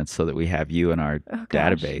measurements so that we have you in our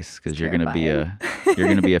database, because you're going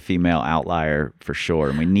to be a female outlier for sure,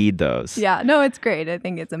 and we need those. Yeah, no, it's great. I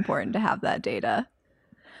think it's important to have that data.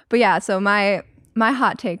 But yeah, so my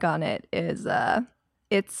hot take on it is I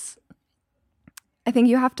think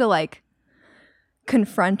you have to like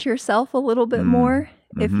confront yourself a little bit more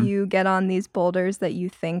if you get on these boulders that you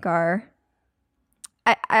think are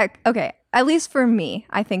okay, at least for me,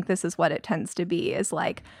 I think this is what it tends to be, is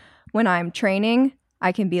like when I'm training,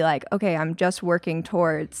 I can be like, okay, I'm just working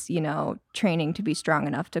towards, training to be strong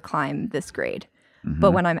enough to climb this grade. Mm-hmm.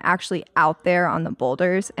 But when I'm actually out there on the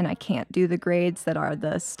boulders and I can't do the grades that are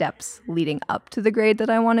the steps leading up to the grade that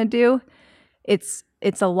I want to do, it's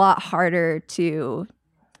a lot harder to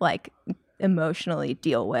like emotionally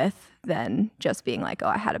deal with than just being like, oh,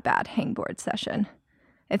 I had a bad hangboard session.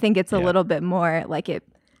 I think it's a little bit more like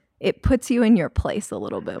it puts you in your place a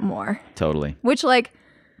little bit more. Totally. Which like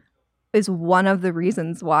is one of the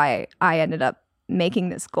reasons why I ended up making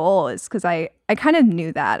this goal, is because I kind of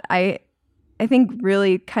knew that. I think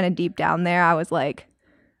really kind of deep down there, I was like,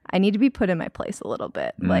 I need to be put in my place a little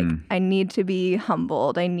bit. Like I need to be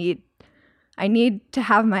humbled. I need to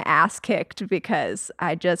have my ass kicked, because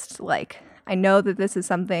I just like, I know that this is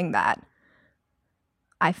something that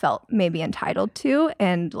I felt maybe entitled to,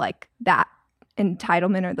 and like that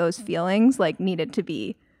entitlement or those feelings like needed to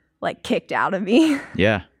be like kicked out of me.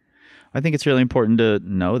 Yeah. I think it's really important to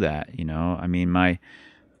know that, I mean, my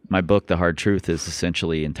book, The Hard Truth, is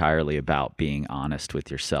essentially entirely about being honest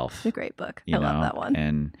with yourself. It's a great book. I love that one.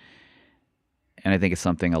 And I think it's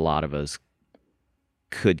something a lot of us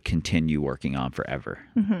could continue working on forever.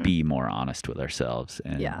 Mm-hmm. Be more honest with ourselves.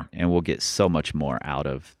 And we'll get so much more out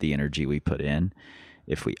of the energy we put in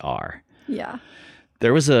if we are. Yeah.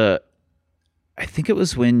 There was I think it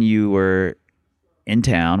was when you were in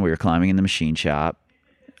town, we were climbing in the machine shop.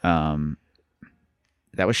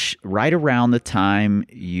 That was right around the time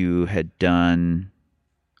you had done,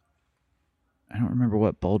 I don't remember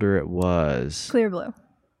what boulder it was. Clear Blue.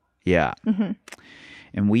 Yeah. Mm-hmm.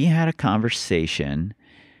 And we had a conversation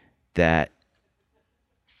that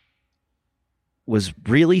was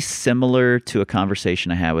really similar to a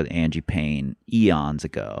conversation I had with Angie Payne eons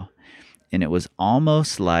ago. And it was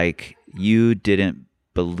almost like you didn't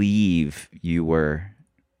believe you were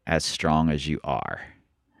as strong as you are.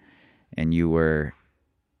 And you were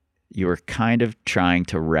kind of trying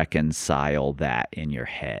to reconcile that in your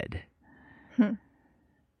head.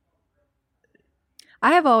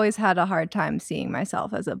 I have always had a hard time seeing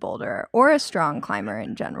myself as a boulderer or a strong climber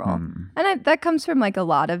in general. And that comes from like a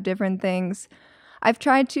lot of different things. I've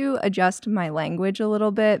tried to adjust my language a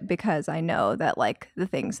little bit, because I know that like the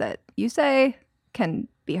things that you say can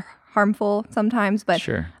be harmful sometimes, but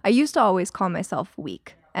sure. I used to always call myself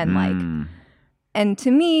weak, and like, and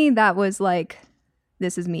to me that was like,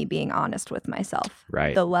 this is me being honest with myself.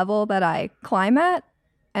 Right. The level that I climb at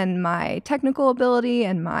and my technical ability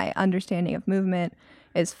and my understanding of movement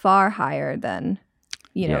is far higher than,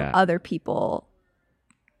 other people.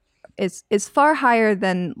 Is far higher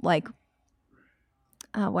than like,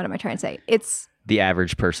 what am I trying to say? It's the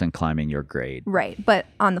average person climbing your grade. Right. But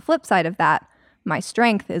on the flip side of that, my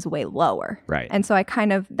strength is way lower. Right. And so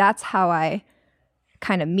that's how I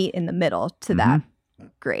kind of meet in the middle to that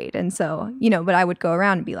grade. And so, but I would go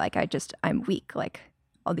around and be like, I'm weak, like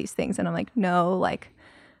all these things. And I'm like, no, like,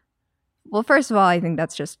 well, first of all, I think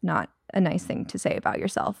that's just not a nice thing to say about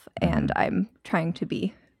yourself. And I'm trying to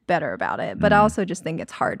be better about it. But I also just think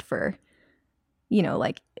it's hard for,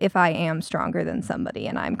 like if I am stronger than somebody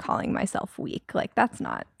and I'm calling myself weak, like that's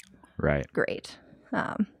not right. great.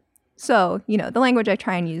 So, the language I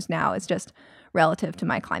try and use now is just relative to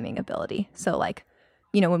my climbing ability. So like,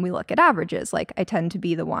 when we look at averages, like I tend to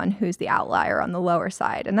be the one who's the outlier on the lower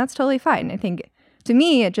side, and that's totally fine. I think to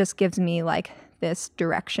me, it just gives me like this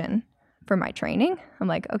direction for my training. I'm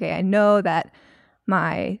like, okay, I know that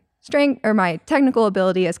my strength or my technical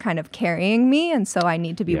ability is kind of carrying me, and so I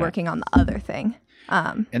need to be working on the other thing.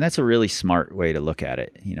 And that's a really smart way to look at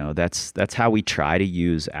it. That's how we try to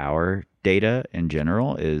use our data in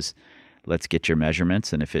general is let's get your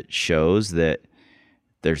measurements. And if it shows that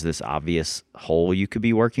there's this obvious hole you could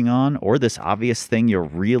be working on or this obvious thing you're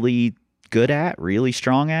really good at, really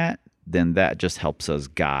strong at, then that just helps us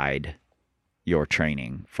guide your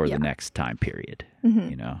training for the next time period.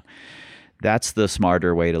 That's the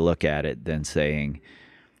smarter way to look at it than saying,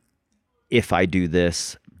 if I do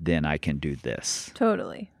this, then I can do this.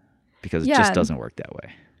 Totally. Because it just doesn't work that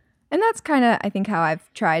way. And that's kind of, I think, how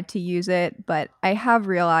I've tried to use it. But I have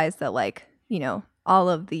realized that, like, all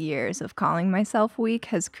of the years of calling myself weak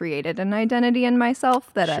has created an identity in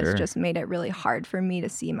myself that has just made it really hard for me to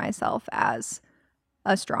see myself as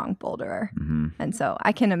a strong boulderer. And so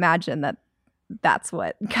I can imagine that that's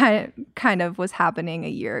what kind of was happening a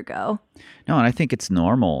year ago. No, and I think it's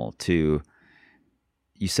normal you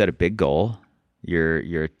set a big goal.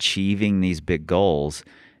 You're achieving these big goals,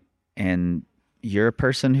 and you're a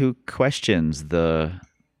person who questions the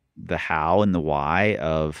how and the why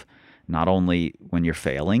of not only when you're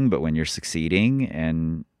failing, but when you're succeeding,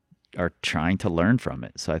 and are trying to learn from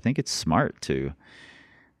it. So I think it's smart to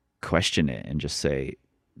question it and just say,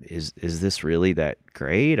 is this really that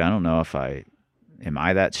great? I don't know am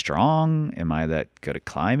I that strong? Am I that good at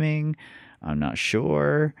climbing? I'm not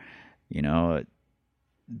sure.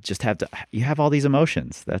 Just you have all these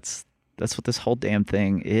emotions. That's what this whole damn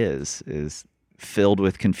thing is filled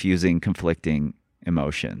with confusing, conflicting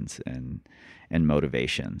emotions and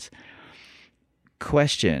motivations.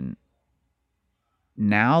 Question: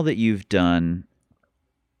 now that you've done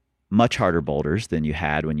much harder boulders than you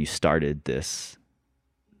had when you started this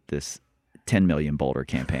 10 million boulder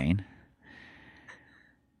campaign,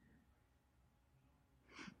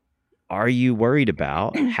 are you worried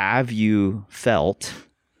about, have you felt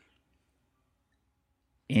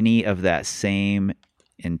any of that same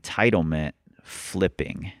entitlement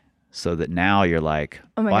flipping so that now you're like,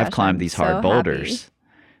 I've climbed these hard boulders,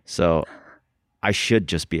 so I should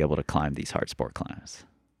just be able to climb these hard sport climbs?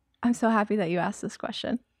 I'm so happy that you asked this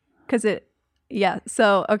question because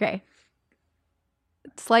so, okay,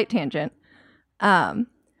 slight tangent.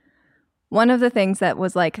 One of the things that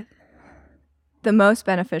was like the most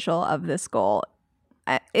beneficial of this goal,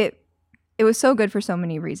 it was so good for so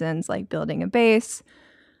many reasons, like building a base,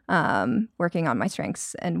 working on my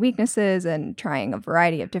strengths and weaknesses and trying a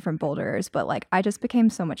variety of different boulders. But like, I just became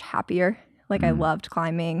so much happier. Like I loved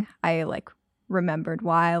climbing. I like remembered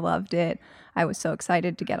why I loved it. I was so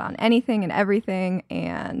excited to get on anything and everything.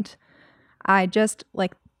 And I just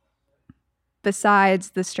like,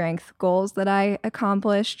 besides the strength goals that I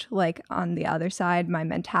accomplished, like on the other side, my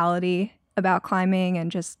mentality about climbing and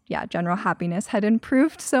just, general happiness had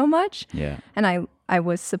improved so much. Yeah. And I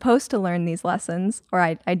was supposed to learn these lessons, or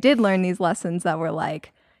I did learn these lessons that were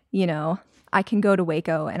like, I can go to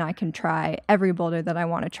Waco and I can try every boulder that I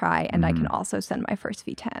want to try. And I can also send my first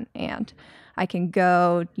V10, and I can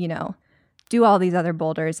go, do all these other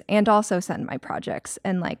boulders and also send my projects,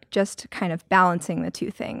 and like just kind of balancing the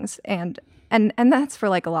two things. And that's for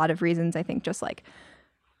like a lot of reasons. I think just like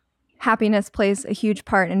happiness plays a huge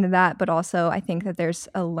part into that, but also I think that there's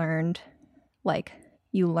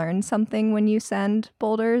you learn something when you send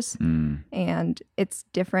boulders, and it's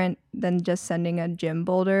different than just sending a gym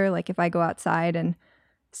boulder. Like if I go outside and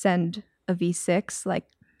send a V6, like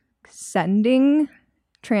sending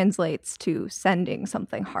translates to sending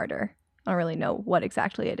something harder. I don't really know what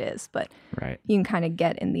exactly it is, but you can kind of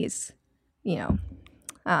get in these,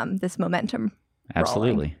 this momentum.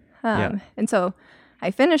 Absolutely. And so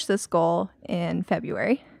I finished this goal in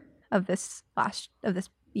February of this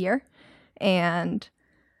year, and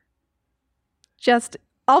just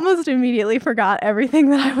almost immediately forgot everything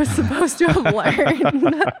that I was supposed to have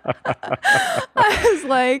learned. I was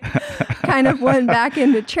like, kind of went back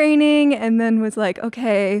into training, and then was like,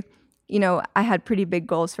 okay, I had pretty big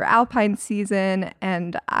goals for Alpine season,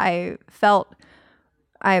 and I felt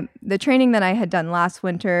the training that I had done last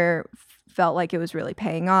winter felt like it was really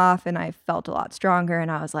paying off, and I felt a lot stronger. And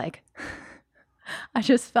I was like, I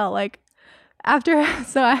just felt like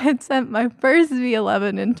so I had sent my first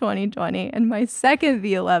V11 in 2020 and my second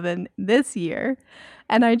V11 this year.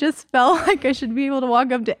 And I just felt like I should be able to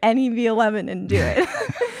walk up to any V11 and do it.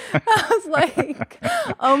 I was like,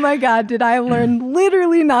 oh my God, did I learn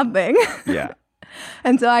literally nothing? Yeah.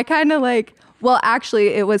 And so I kind of like, well, actually,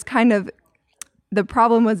 it was kind of, the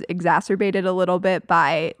problem was exacerbated a little bit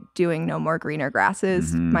by doing No More Greener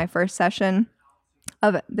Grasses, my first session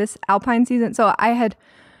of this alpine season. So I had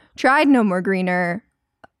tried No More Greener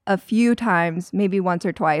a few times, maybe once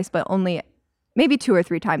or twice, but only maybe 2 or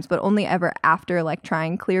 3 times, but only ever after like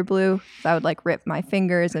trying Clear Blue. So I would like rip my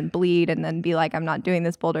fingers and bleed and then be like, I'm not doing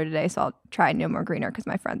this boulder today, so I'll try No More Greener because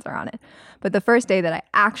my friends are on it. But the first day that I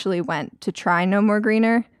actually went to try No More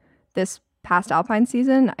Greener this past alpine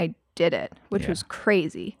season, I did it, which was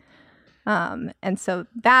crazy. And so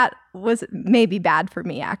that was maybe bad for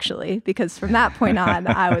me actually, because from that point on,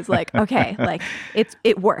 I was like, okay, like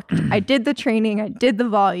it worked. I did the training, I did the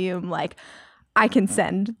volume, like I can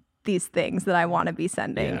send these things that I want to be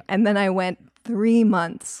sending. Yeah. And then I went 3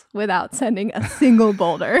 months without sending a single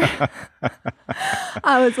boulder.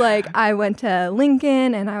 I was like, I went to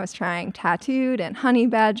Lincoln and I was trying Tattooed and Honey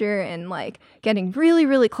Badger and like getting really,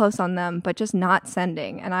 really close on them, but just not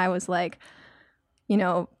sending. And I was like, you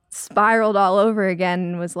know, spiraled all over again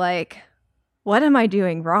and was like, what am I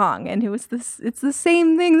doing wrong? And it's the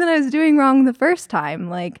same thing that I was doing wrong the first time.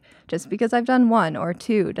 Like, just because I've done 1 or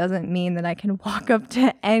 2 doesn't mean that I can walk up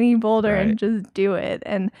to any boulder and just do it.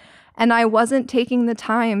 And I wasn't taking the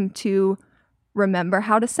time to remember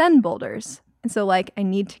how to send boulders. And so like, I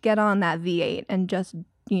need to get on that V8 and just,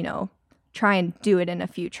 you know, try and do it in a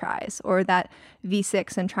few tries, or that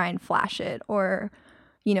V6 and try and flash it, or,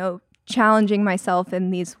 you know, challenging myself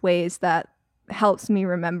in these ways that helps me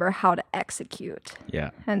remember how to execute.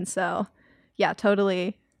 Yeah. And so, yeah,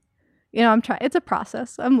 totally. You know, I'm trying. It's a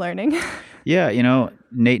process. I'm learning. Yeah. You know,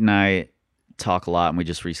 Nate and I talk a lot, and we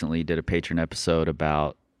just recently did a Patreon episode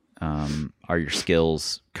about are your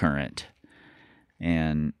skills current?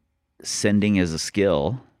 And sending is a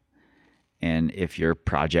skill. And if you're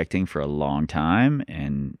projecting for a long time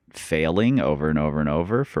and failing over and over and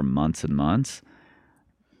over for months and months,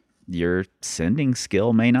 your sending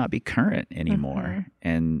skill may not be current anymore.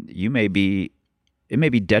 And it may be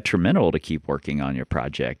detrimental to keep working on your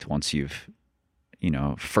project once you've, you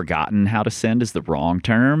know, forgotten how to send is the wrong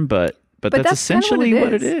term, but that's essentially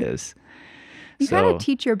what it is. You kind of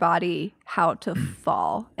teach your body how to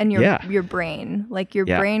fall, and your brain, like your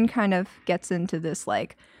brain kind of gets into this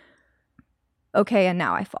like, okay, and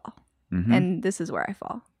now I fall. And this is where I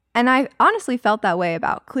fall. And I honestly felt that way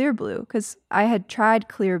about Clear Blue, because I had tried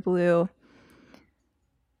Clear Blue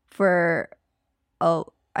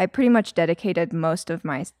I pretty much dedicated most of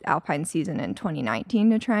my alpine season in 2019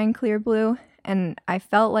 to trying Clear Blue. And I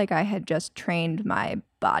felt like I had just trained my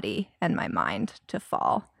body and my mind to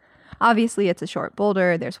fall. Obviously, it's a short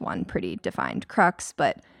boulder. There's one pretty defined crux,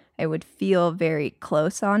 but I would feel very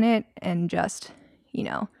close on it and just, you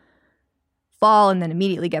know, fall and then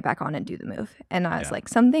immediately get back on and do the move. And I was like,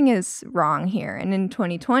 something is wrong here. And in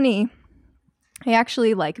 2020, I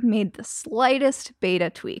actually like made the slightest beta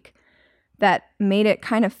tweak that made it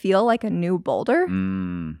kind of feel like a new boulder.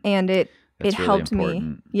 And it helped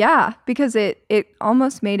me. Yeah, because it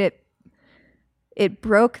almost made it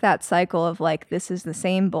broke that cycle of like, this is the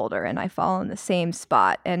same boulder and I fall in the same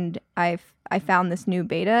spot. And I found this new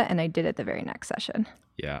beta and I did it the very next session.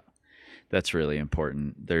 Yeah. That's really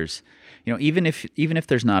important. There's, you know, even if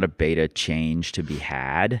there's not a beta change to be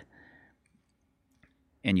had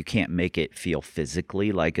and you can't make it feel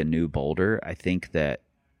physically like a new boulder, I think that,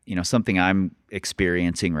 you know, something I'm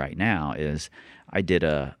experiencing right now is I did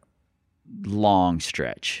a long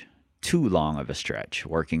stretch, too long of a stretch,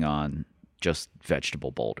 working on just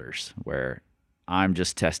vegetable boulders where I'm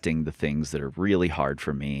just testing the things that are really hard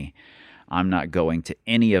for me. I'm not going to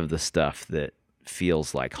any of the stuff that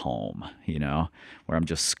feels like home, you know, where I'm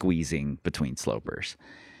just squeezing between slopers.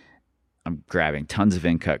 I'm grabbing tons of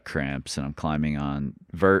in-cut crimps and I'm climbing on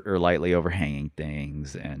vert or lightly overhanging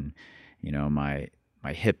things. And, you know, my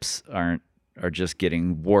hips are just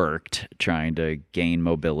getting worked trying to gain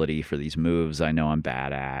mobility for these moves I know I'm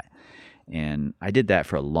bad at. And I did that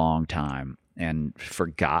for a long time and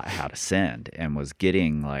forgot how to send and was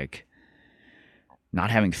getting like not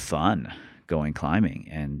having fun going climbing.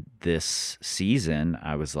 And this season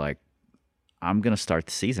I was like, I'm going to start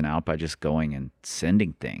the season out by just going and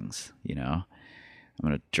sending things, you know. I'm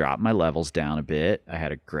going to drop my levels down a bit. I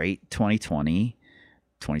had a great 2020.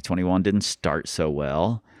 2021 didn't start so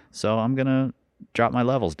well. So I'm going to drop my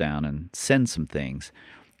levels down and send some things.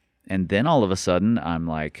 And then all of a sudden I'm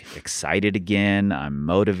like excited again. I'm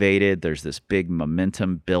motivated. There's this big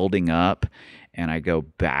momentum building up. And I go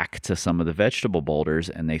back to some of the vegetable boulders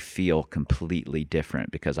and they feel completely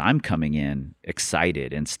different because I'm coming in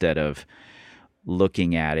excited instead of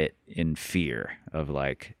looking at it in fear of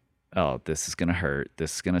like, oh, this is going to hurt.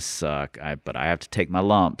 This is going to suck. But I have to take my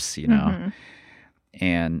lumps, you know?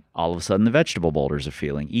 And all of a sudden the vegetable boulders are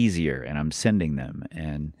feeling easier and I'm sending them.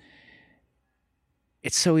 And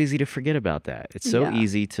it's so easy to forget about that. It's so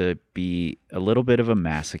easy to be a little bit of a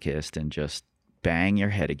masochist and just bang your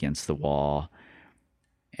head against the wall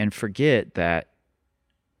and forget that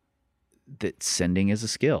sending is a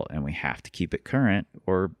skill and we have to keep it current,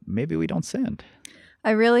 or maybe we don't send.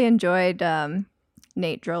 I really enjoyed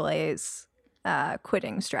Nate Drolet's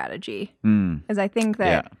quitting strategy, because I think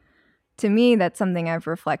that to me that's something I've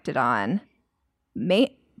reflected on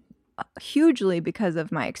hugely because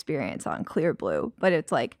of my experience on Clear Blue. But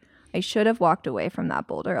it's like I should have walked away from that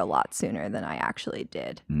boulder a lot sooner than I actually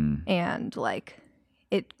did. And like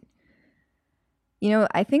it, you know,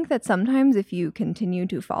 I think that sometimes if you continue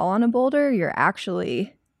to fall on a boulder, you're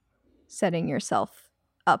actually setting yourself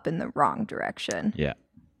up in the wrong direction. Yeah.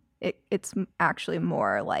 It's actually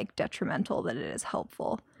more like detrimental than it is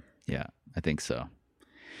helpful. Yeah, I think so.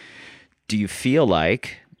 Do you feel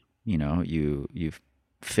like, you know, you've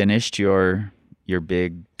finished your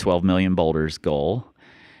big 12 million boulders goal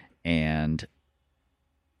and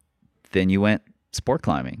then you went sport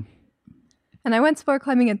climbing? And I went sport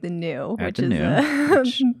climbing at the New, which is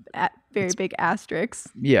a very big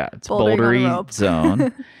asterisk. Yeah, it's Bouldering on a bouldery rope.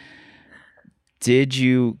 zone. Did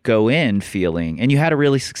you go in feeling, and you had a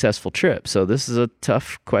really successful trip, so this is a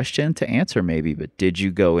tough question to answer maybe, but did you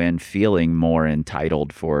go in feeling more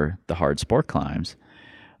entitled for the hard sport climbs?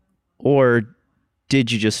 Or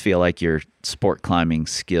did you just feel like your sport climbing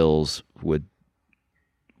skills would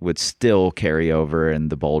still carry over and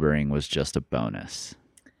the bouldering was just a bonus?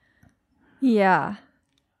 Yeah,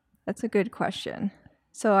 that's a good question.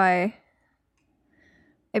 So I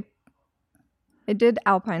did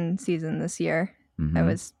alpine season this year. I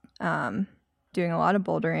was doing a lot of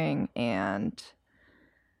bouldering, and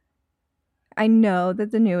I know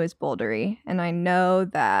that the New is bouldery, and I know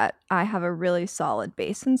that I have a really solid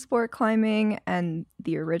base in sport climbing, and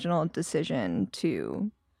the original decision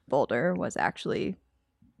to boulder was actually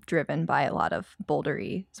driven by a lot of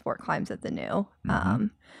bouldery sport climbs at the New.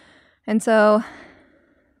 And so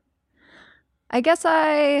I guess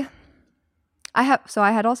I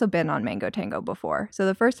had also been on Mango Tango before. So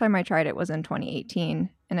the first time I tried it was in 2018,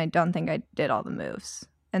 and I don't think I did all the moves.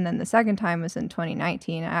 And then the second time was in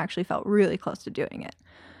 2019. I actually felt really close to doing it.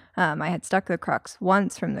 I had stuck the crux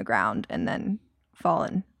once from the ground and then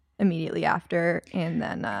fallen immediately after. And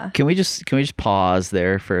then Can we just pause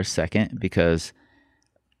there for a second? Because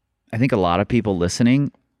I think a lot of people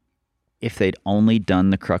listening, if they'd only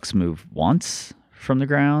done the crux move once from the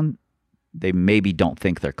ground, they maybe don't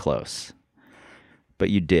think they're close.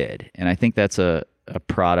 But you did. And I think that's a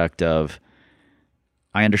product of,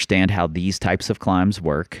 I understand how these types of climbs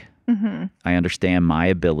work. I understand my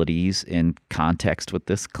abilities in context with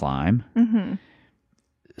this climb.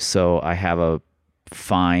 So I have a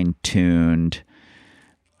fine-tuned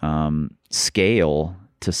scale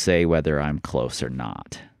to say whether I'm close or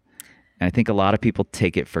not. And I think a lot of people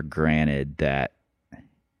take it for granted that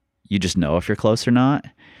you just know if you're close or not.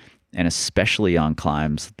 And especially on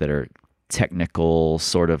climbs that are technical,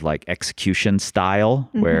 sort of like execution style,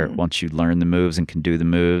 where once you learn the moves and can do the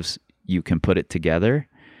moves, you can put it together.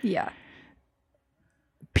 yeah.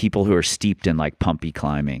 People who are steeped in like pumpy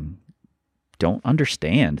climbing don't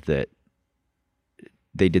understand that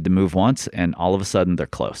they did the move once and all of a sudden they're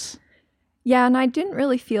close. Yeah, and I didn't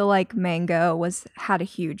really feel like Mango had a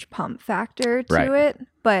huge pump factor to Right. it,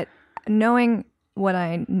 but knowing what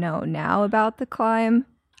I know now about the climb,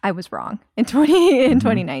 I was wrong in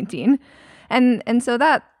 2019. And so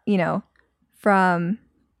that, you know, from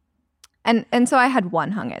and so I had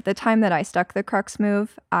one hung it. The time that I stuck the crux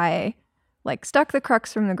move, I like stuck the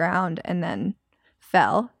crux from the ground and then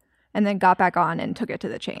fell and then got back on and took it to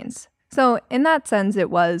the chains. So in that sense it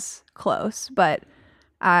was close, but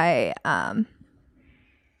I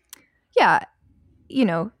yeah, you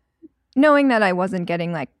know, knowing that I wasn't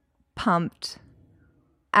getting like pumped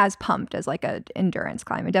as like an endurance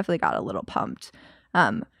climb, I definitely got a little pumped.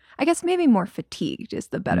 I guess maybe more fatigued is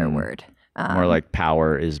the better word. More like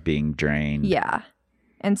power is being drained. Yeah.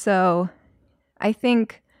 And so I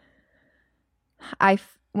think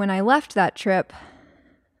when I left that trip,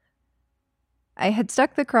 I had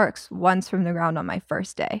stuck the crux once from the ground on my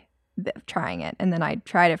first day of trying it. And then I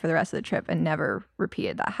tried it for the rest of the trip and never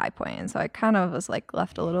repeated that high point. And so I kind of was like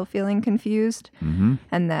left a little feeling confused.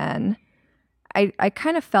 And then I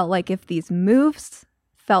kind of felt like if these moves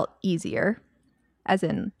felt easier, as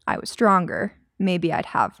in I was stronger, maybe I'd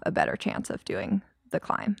have a better chance of doing the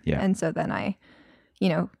climb. Yeah. And so then I, you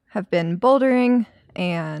know, have been bouldering,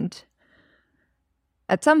 and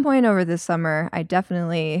at some point over this summer, I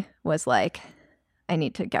definitely was like, I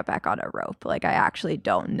need to get back on a rope. Like, I actually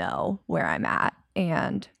don't know where I'm at,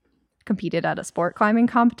 and competed at a sport climbing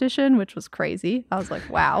competition, which was crazy. I was like,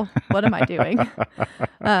 wow, what am I doing?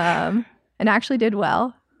 And actually did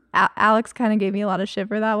well. Alex kind of gave me a lot of shit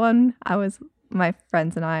for that one. My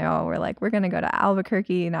friends and I all were like, we're going to go to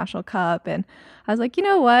Albuquerque National Cup. And I was like, you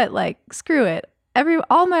know what? Like, screw it.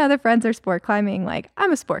 All my other friends are sport climbing. Like,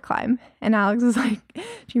 I'm a sport climb. And Alex is like, do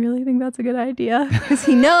you really think that's a good idea? Because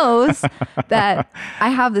he knows that I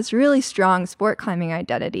have this really strong sport climbing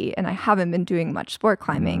identity, and I haven't been doing much sport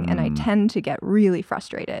climbing. And I tend to get really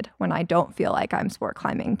frustrated when I don't feel like I'm sport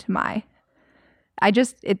climbing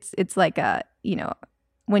it's like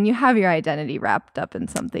when you have your identity wrapped up in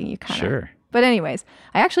something, you kind of. Sure. But anyways,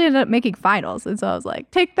 I actually ended up making finals. And so I was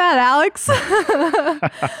like, take that, Alex.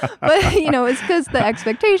 But, it's because the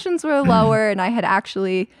expectations were lower, and I had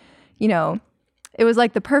actually, it was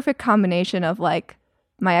like the perfect combination of like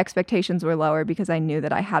my expectations were lower because I knew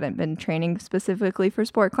that I hadn't been training specifically for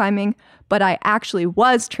sport climbing, but I actually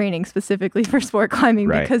was training specifically for sport climbing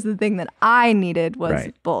because the thing that I needed was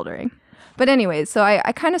bouldering. But anyways, so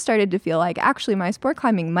I kind of started to feel like actually my sport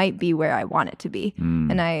climbing might be where I want it to be.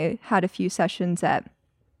 And I had a few sessions at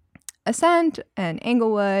Ascent and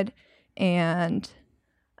Englewood and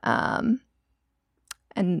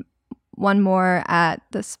one more at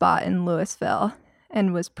the spot in Louisville,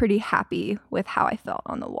 and was pretty happy with how I felt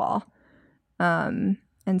on the wall. And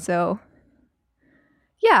so,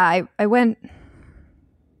 yeah, I went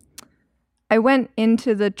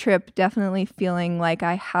into the trip definitely feeling like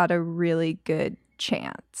I had a really good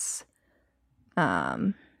chance.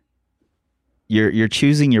 You're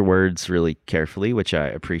choosing your words really carefully, which I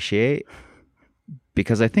appreciate,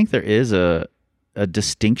 because I think there is a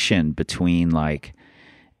distinction between like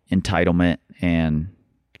entitlement and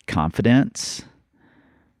confidence.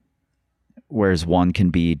 Whereas one can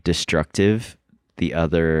be destructive, the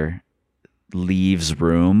other leaves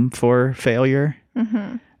room for failure.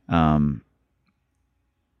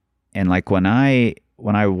 And like when I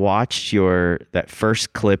watched that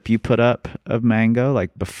first clip you put up of Mango,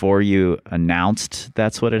 like before you announced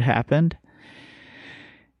that's what had happened,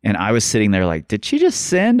 and I was sitting there like, did she just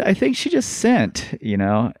send? I think she just sent,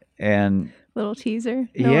 and little teaser.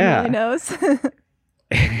 No one really knows.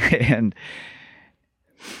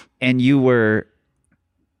 and you were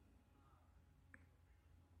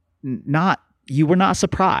not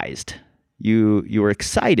surprised. You were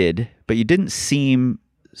excited, but you didn't seem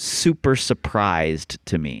super surprised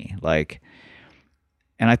to me.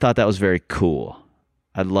 And I thought that was very cool.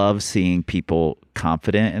 I love seeing people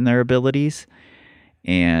confident in their abilities.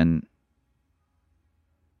 And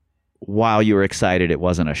while you were excited, it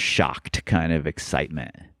wasn't a shocked kind of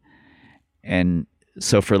excitement. And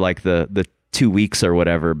so for like the 2 weeks or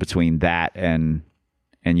whatever between that and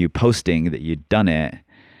you posting that you'd done it,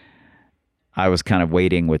 I was kind of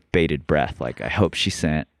waiting with bated breath. Like, I hope she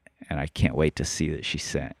sent, and I can't wait to see that she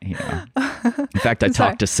sent, In fact, I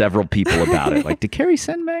talked to several people about it. Like, did Kerry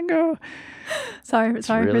send Mango? Sorry it's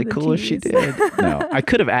really for the cool tease. If she did. No, I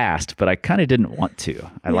could have asked, but I kind of didn't want to.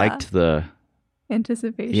 I liked the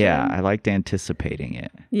anticipation. Yeah, I liked anticipating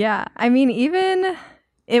it. Yeah. I mean, even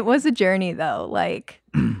it was a journey though. Like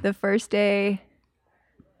the first day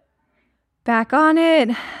back on it,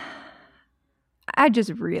 I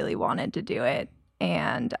just really wanted to do it.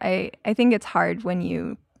 And I think it's hard when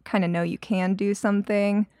you kind of know you can do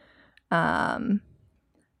something.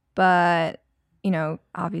 But,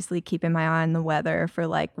 obviously keeping my eye on the weather for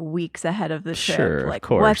like weeks ahead of the trip. Sure, like of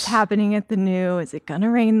course. What's happening at the New? Is it going to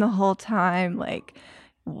rain the whole time?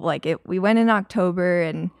 We went in October,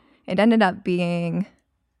 and it ended up being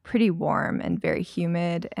pretty warm and very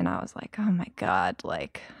humid. And I was like, oh my God,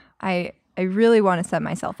 I really want to set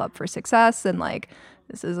myself up for success, and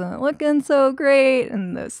this isn't looking so great,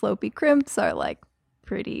 and the slopey crimps are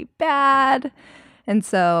pretty bad. And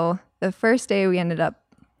so the first day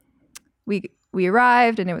we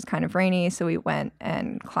arrived, and it was kind of rainy, so we went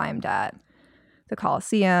and climbed at the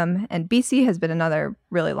Coliseum. And BC has been another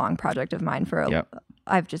really long project of mine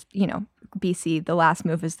I've just, BC, the last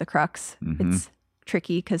move is the crux. Mm-hmm. It's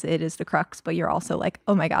tricky because it is the crux, but you're also like,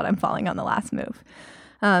 oh my God, I'm falling on the last move.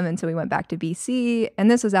 And so we went back to BC, and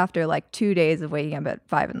this was after 2 days of waking up at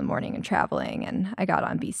 5 a.m. and traveling. And I got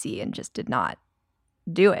on BC and just did not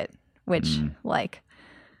do it, which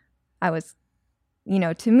I was,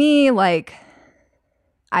 to me,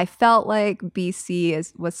 I felt like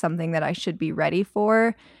BC was something that I should be ready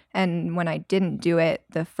for. And when I didn't do it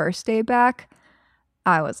the first day back,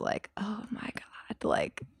 I was like, oh my God,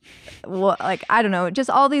 like, what, like, I don't know, just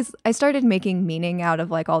all these, I started making meaning out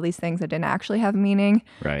of like all these things that didn't actually have meaning.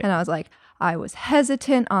 Right. And I was like, I was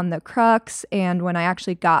hesitant on the crux. And when I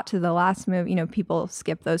actually got to the last move, you know, people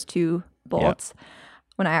skip those 2 bolts. Yep.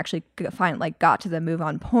 When I actually got to the move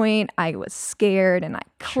on point, I was scared and I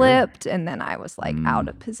clipped, and then I was like out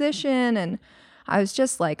of position, and I was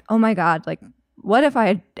just like, oh my God, like, what if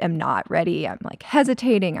I am not ready? I'm like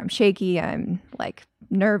hesitating, I'm shaky, I'm like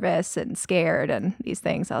nervous and scared and these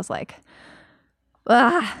things. I was like,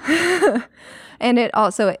 ah. And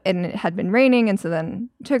it had been raining, and so then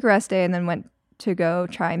took a rest day and then went to go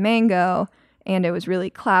try mango, and it was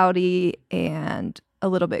really cloudy and a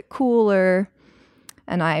little bit cooler.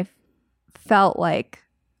 And I felt like,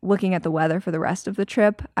 looking at the weather for the rest of the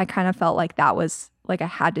trip, I kind of felt like that was like I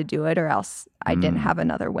had to do it or else I didn't have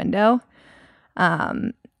another window.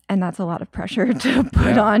 And that's a lot of pressure to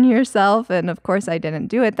put on yourself. And of course, I didn't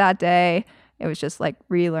do it that day. It was just like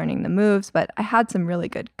relearning the moves, but I had some really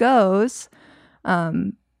good goes.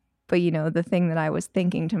 But, you know, the thing that I was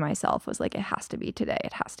thinking to myself was like, it has to be today.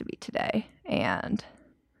 It has to be today. And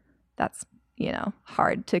that's, you know,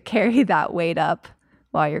 hard to carry that weight up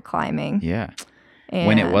while you're climbing. Yeah. And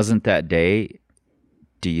when it wasn't that day,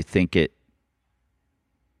 do you think it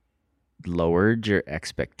lowered your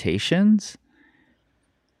expectations?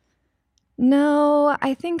 No,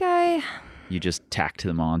 I think You just tacked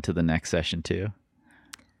them on to the next session too?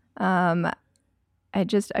 I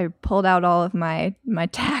pulled out all of my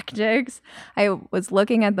tactics. I was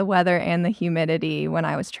looking at the weather and the humidity when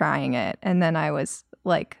I was trying it. And then I was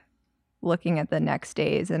like looking at the next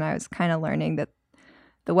days, and I was kind of learning that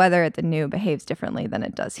the weather at the new behaves differently than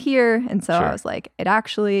it does here. And so I was like,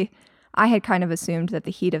 I had kind of assumed that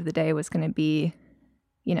the heat of the day was going to be,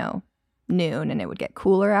 you know, noon and it would get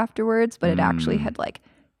cooler afterwards. But it actually had, like,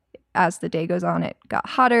 as the day goes on, it got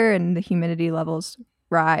hotter and the humidity levels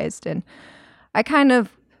rised. And I kind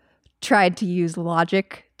of tried to use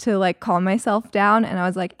logic to like calm myself down. And I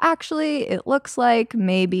was like, actually, it looks like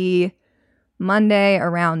maybe Monday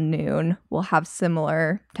around noon we'll have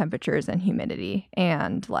similar temperatures and humidity.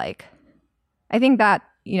 And like, I think that,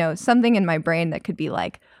 you know, something in my brain that could be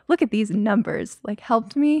like, look at these numbers, like,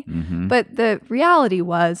 helped me. Mm-hmm. But the reality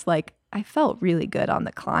was, like, I felt really good on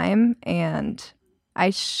the climb, and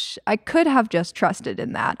I could have just trusted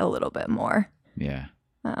in that a little bit more. Yeah.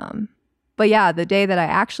 But yeah, the day that I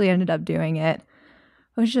actually ended up doing it,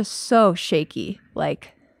 I was just so shaky,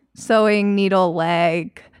 like sewing needle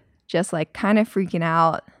leg, just like kind of freaking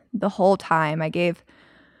out the whole time. I gave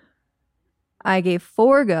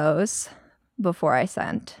 4 goes before I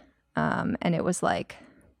sent. And it was like,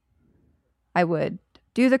 I would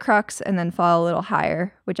do the crux and then fall a little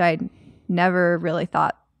higher, which I never really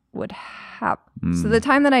thought would happen. So the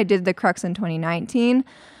time that I did the crux in 2019,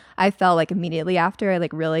 I felt like immediately after I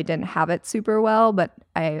like really didn't have it super well, but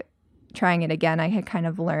trying it again, I had kind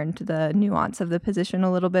of learned the nuance of the position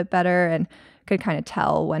a little bit better and could kind of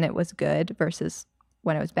tell when it was good versus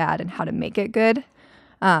when it was bad and how to make it good.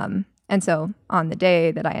 And so on the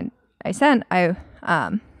day that I sent,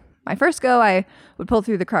 my first go, I would pull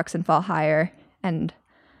through the crux and fall higher, and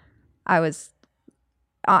I was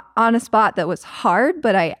on a spot that was hard,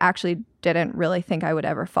 but I actually didn't really think I would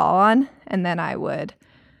ever fall on. And then I would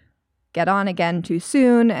get on again too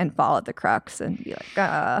soon and fall at the crux and be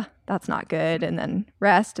like, that's not good. And then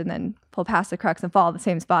rest and then pull past the crux and fall at the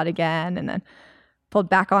same spot again. And then pulled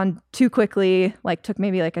back on too quickly, like took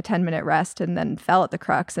maybe like a 10-minute rest and then fell at the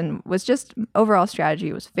crux, and was just, overall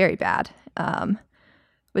strategy was very bad.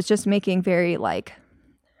 Was just making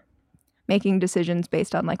decisions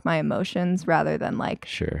based on like my emotions rather than like,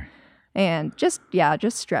 Sure. And just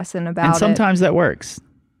stressing about it. And sometimes that works.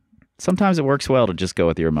 Sometimes it works well to just go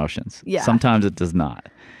with your emotions. Yeah. Sometimes it does not.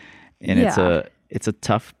 And Yeah. it's a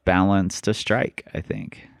tough balance to strike, I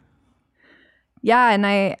think. Yeah, and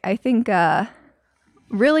I think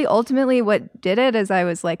really ultimately what did it is I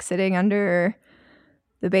was like sitting under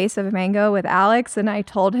the base of a mango with Alex, and I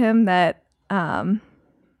told him that I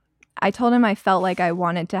felt like I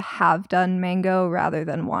wanted to have done mango rather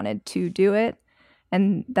than wanted to do it.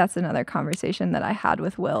 And that's another conversation that I had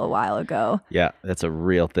with Will a while ago. Yeah, that's a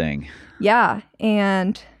real thing. Yeah.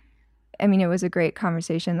 And I mean, it was a great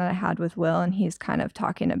conversation that I had with Will, and he's kind of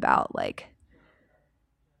talking about like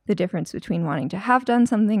the difference between wanting to have done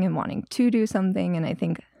something and wanting to do something. And I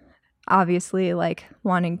think obviously like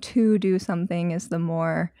wanting to do something is the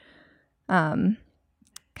more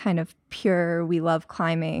kind of pure, we love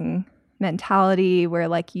climbing mentality, where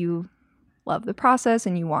like you love the process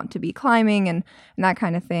and you want to be climbing and that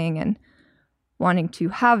kind of thing. And wanting to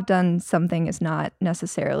have done something is not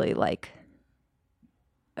necessarily like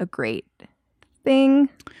a great thing.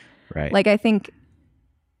 Right. Like, I think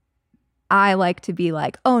I like to be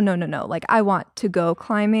like, oh, no. Like, I want to go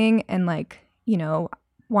climbing, and like,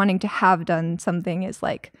 wanting to have done something is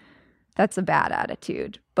like, that's a bad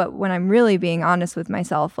attitude. But when I'm really being honest with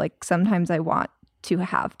myself, like sometimes I want to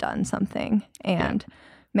have done something. And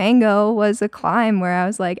Mango was a climb where I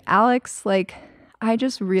was like, Alex, like, I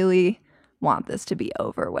just really want this to be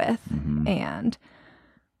over with. And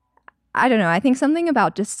I don't know. I think something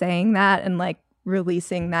about just saying that and like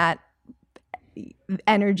releasing that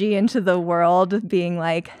energy into the world, being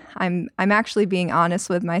like, I'm actually being honest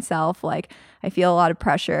with myself. Like, I feel a lot of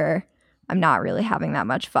pressure. I'm not really having that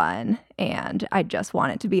much fun, and I just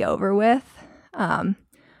want it to be over with.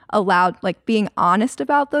 Allowed, like, being honest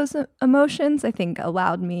about those emotions, I think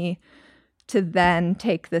allowed me to then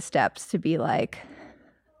take the steps to be like,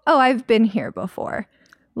 oh, I've been here before.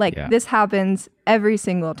 Like, this happens every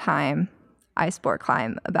single time I sport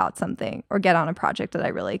climb about something or get on a project that I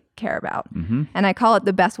really care about. And I call it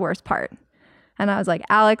the best worst part. And I was like,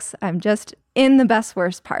 Alex, I'm just in the best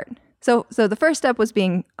worst part. So the first step was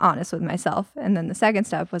being honest with myself. And then the second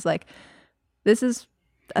step was like, this is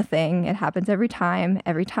a thing. It happens every time.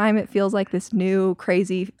 Every time it feels like this new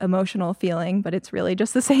crazy emotional feeling, but it's really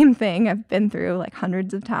just the same thing I've been through like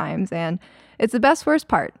hundreds of times. And it's the best worst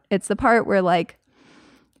part. It's the part where like,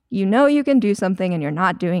 you can do something and you're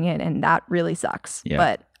not doing it, and that really sucks. Yeah.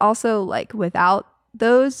 But also, like, without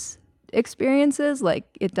those experiences, like,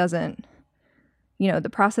 it doesn't, the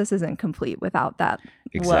process isn't complete without that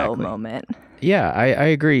low moment. Yeah, I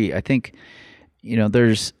agree. I think,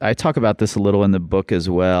 I talk about this a little in the book as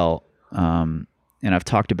well. And I've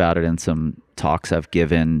talked about it in some talks I've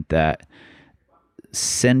given, that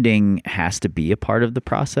sending has to be a part of the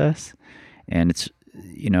process. And it's,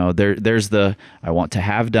 there's the, I want to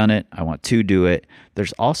have done it, I want to do it.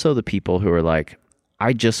 There's also the people who are like,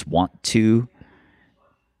 I just want to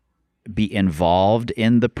be involved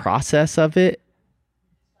in the process of it,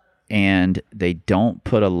 and they don't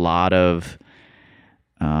put a lot of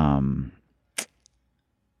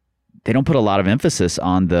emphasis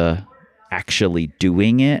on the actually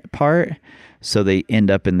doing it part. So they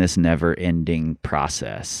end up in this never-ending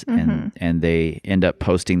process, and they end up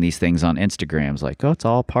posting these things on Instagrams like, oh, it's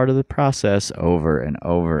all part of the process, over and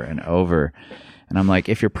over and over. And I'm like,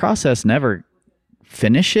 if your process never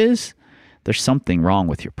finishes, there's something wrong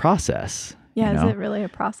with your process. Yeah, is it really a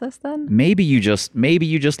process then? Maybe you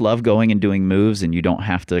just love going and doing moves, and you don't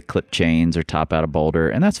have to clip chains or top out a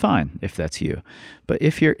boulder, and that's fine if that's you. But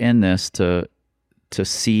if you're in this to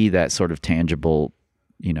see that sort of tangible,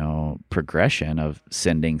 progression of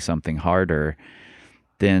sending something harder,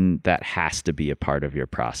 then that has to be a part of your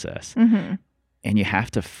process. And you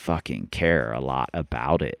have to fucking care a lot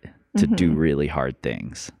about it to do really hard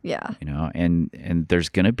things. Yeah. And there's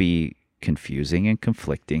going to be confusing and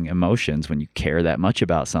conflicting emotions when you care that much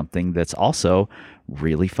about something that's also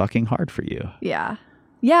really fucking hard for you. Yeah.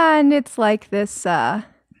 Yeah, and it's like this, I'm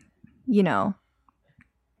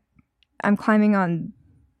climbing on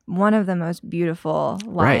one of the most beautiful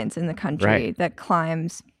lines in the country that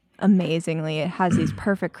climbs amazingly. It has these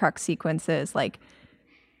perfect crux sequences. Like,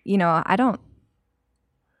 I don't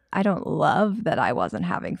love that I wasn't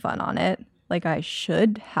having fun on it. Like, I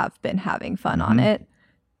should have been having fun on it.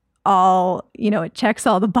 It checks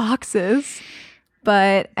all the boxes.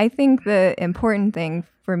 But I think the important thing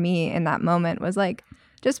for me in that moment was like,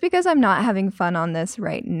 just because I'm not having fun on this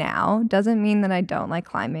right now doesn't mean that I don't like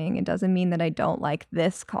climbing. It doesn't mean that I don't like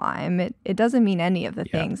this climb. It doesn't mean any of the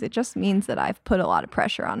things. It just means that I've put a lot of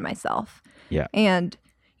pressure on myself. Yeah. And,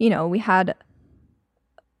 we had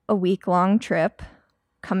a week-long trip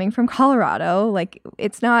coming from Colorado. Like,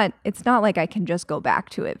 it's not like I can just go back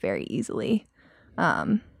to it very easily.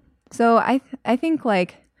 So I think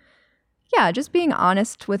like, yeah, just being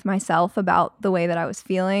honest with myself about the way that I was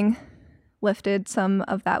feeling lifted some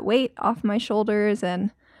of that weight off my shoulders, and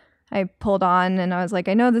I pulled on, and I was like,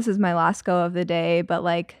 I know this is my last go of the day, but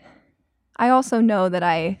like, I also know that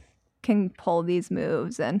I can pull these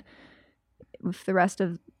moves, and with the rest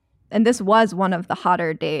of, and this was one of the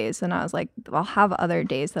hotter days, and I was like, I'll have other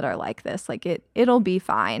days that are like this. Like, it'll be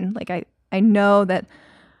fine. Like, I know that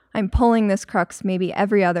I'm pulling this crux maybe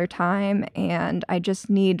every other time, and I just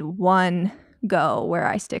need one go where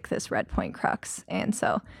I stick this red point crux. And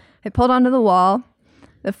so I pulled onto the wall.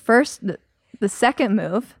 The second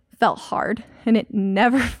move felt hard, and it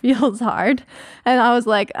never feels hard. And I was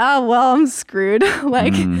like, oh, well, I'm screwed.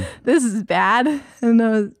 Like, this is bad. And I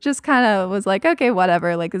was just kind of was like, okay,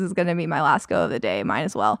 whatever. Like, this is going to be my last go of the day. Might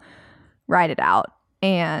as well ride it out.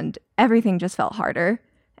 And everything just felt harder.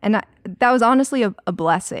 And that was honestly a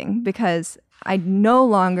blessing, because I no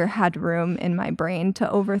longer had room in my brain to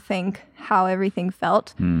overthink how everything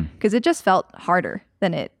felt, because it just felt harder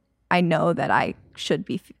than I know that I should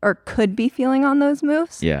be or could be feeling on those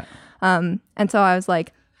moves. Yeah. And so I was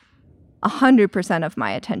like, 100% of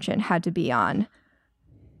my attention had to be on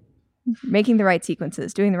making the right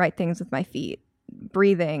sequences, doing the right things with my feet,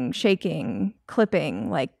 breathing, shaking, clipping,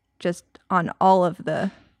 like just on all of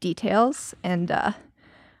the details. And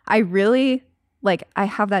I really, like, I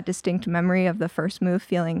have that distinct memory of the first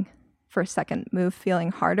second move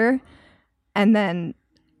feeling harder. And then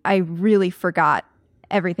I really forgot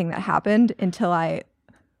everything that happened until I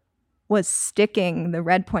was sticking the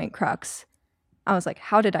red point crux. I was like,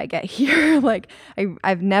 how did I get here? Like,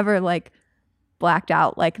 I've never like blacked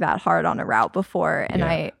out like that hard on a route before. And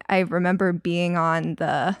I remember being on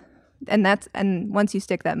and once you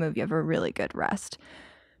stick that move, you have a really good rest.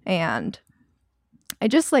 And I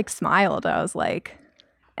just like smiled. I was like,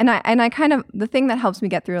 and I kind of, the thing that helps me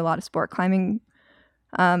get through a lot of sport climbing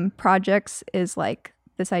projects is like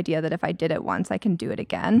this idea that if I did it once, I can do it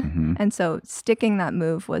again. Mm-hmm. And so sticking that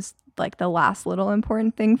move was like the last little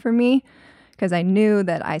important thing for me, because I knew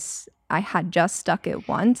that I had just stuck it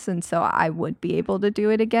once, and so I would be able to do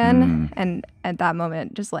it again. And at that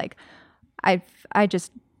moment, just like I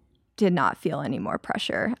just did not feel any more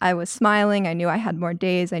pressure. I was smiling. I knew I had more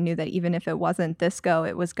days. I knew that even if it wasn't this go,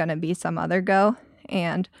 it was going to be some other go,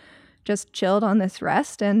 and just chilled on this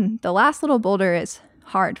rest. And the last little boulder is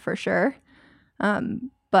hard for sure.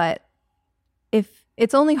 But if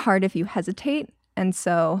it's only hard if you hesitate. And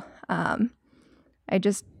so I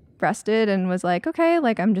just rested and was like, okay,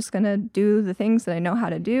 like I'm just going to do the things that I know how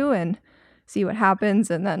to do and see what happens.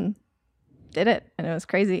 And then did it. And it was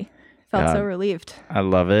crazy. Felt so relieved. I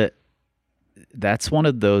love it. That's one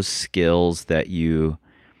of those skills that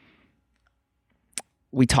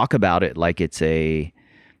we talk about it like it's a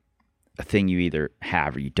thing you either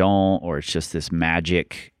have or you don't, or it's just this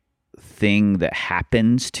magic thing that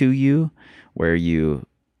happens to you where you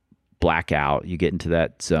black out, you get into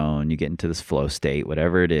that zone, you get into this flow state,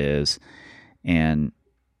 whatever it is. And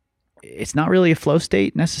it's not really a flow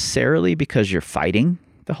state necessarily because you're fighting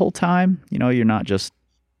the whole time. You know, you're not just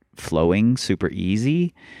flowing super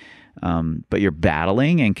easy, but you're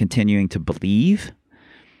battling and continuing to believe.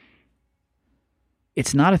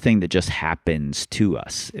 It's not a thing that just happens to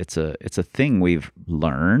us. It's a thing we've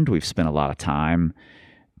learned. We've spent a lot of time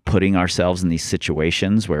putting ourselves in these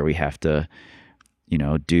situations where we have to, you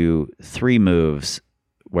know, do 3 moves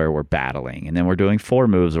where we're battling, and then we're doing 4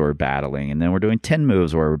 moves where we're battling, and then we're doing 10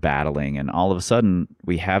 moves where we're battling. And all of a sudden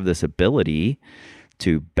we have this ability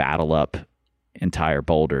to battle up entire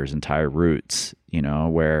boulders, entire routes, you know,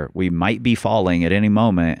 where we might be falling at any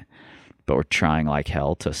moment, but we're trying like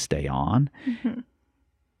hell to stay on. Mm-hmm.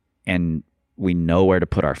 And we know where to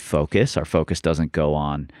put our focus. Our focus doesn't go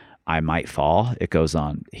on, I might fall. It goes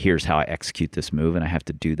on, here's how I execute this move, and I have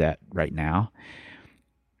to do that right now.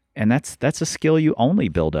 And that's a skill you only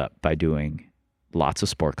build up by doing lots of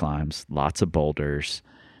sport climbs, lots of boulders,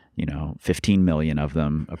 15 million of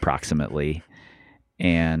them approximately.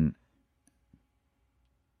 And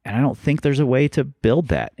I don't think there's a way to build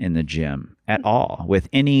that in the gym at all with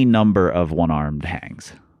any number of one-armed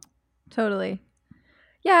hangs. Totally.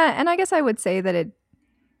 Yeah, and I guess I would say that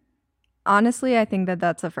honestly, I think that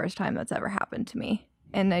that's the first time that's ever happened to me.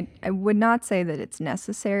 And I would not say that it's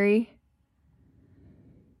necessary.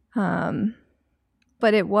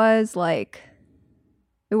 But it was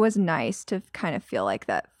nice to kind of feel like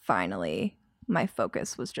that finally my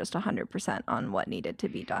focus was just 100% on what needed to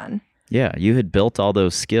be done. Yeah, you had built all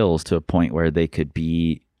those skills to a point where they could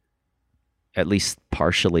be at least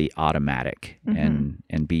partially automatic, mm-hmm.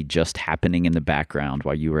 and be just happening in the background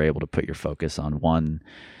while you were able to put your focus on one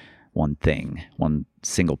thing, one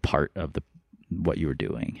single part of what you were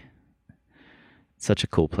doing. Such a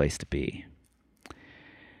cool place to be.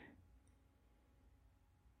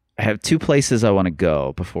 I have 2 places I want to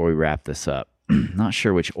go before we wrap this up. Not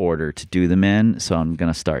sure which order to do them in, so I'm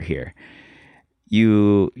going to start here.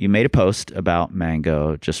 You made a post about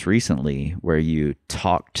Mango just recently where you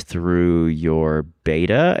talked through your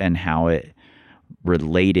beta and how it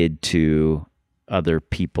related to other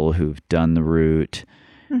people who've done the route.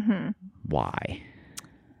 Mm-hmm. Why?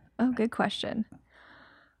 Oh, good question.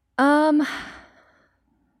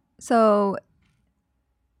 So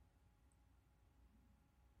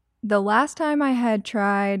the last time I had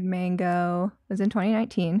tried Mango was in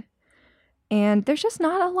 2019. And there's just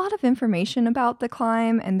not a lot of information about the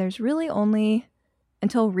climb. And there's really only,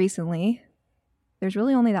 until recently, there's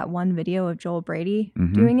really only that one video of Joel Brady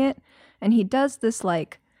mm-hmm. doing it. And he does this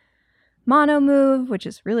mono move, which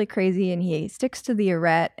is really crazy, and he sticks to the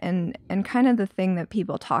arete. And kind of the thing that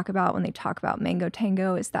people talk about when they talk about Mango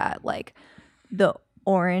Tango is that like the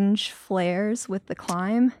orange flares with the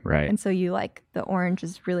climb. Right. And so you like the orange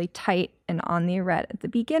is really tight and on the arete at the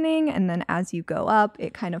beginning, and then as you go up,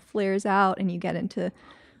 it kind of flares out and you get into,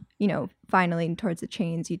 you know, finally towards the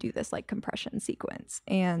chains, you do this like compression sequence.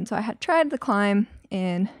 And so I had tried the climb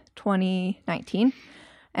in 2019,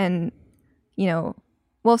 and you know,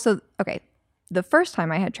 well, so okay, the first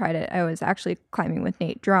time I had tried it, I was actually climbing with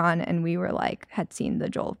Nate Drawn, and we were like, had seen the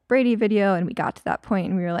Joel Brady video, and we got to that point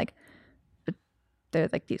and we were like, but there are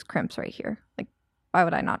like these crimps right here. Like, why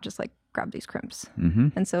would I not just like grab these crimps? Mm-hmm.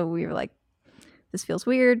 And so we were like, this feels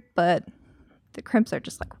weird, but the crimps are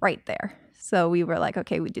just like right there. So we were like,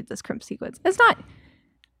 okay, we did this crimp sequence. It's not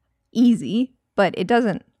easy, but it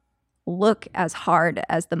doesn't look as hard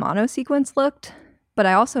as the mono sequence looked. But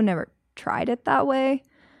I also never tried it that way.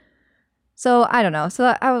 So I don't know.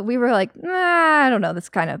 So we were like, I don't know, this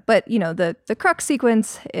kind of, but you know, the crux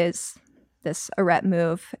sequence is this arete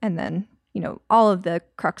move. And then, you know, all of the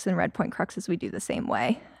crux and red point cruxes we do the same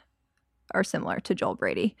way, are similar to Joel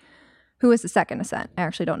Brady, who was the second ascent. I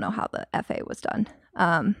actually don't know how the FA was done.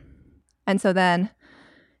 And so then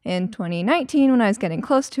in 2019, when I was getting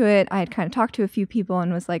close to it, I had kind of talked to a few people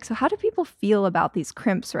and was like, so how do people feel about these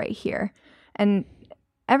crimps right here? And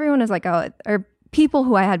everyone was like, oh, or people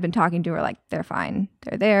who I had been talking to were like, they're fine.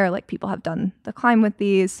 They're there. Like, people have done the climb with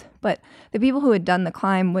these. But the people who had done the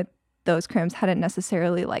climb with those crimps hadn't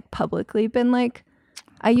necessarily like publicly been like,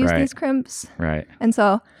 I use these crimps. Right. And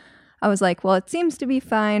so I was like, well, it seems to be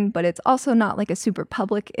fine, but it's also not like a super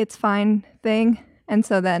public it's fine thing. And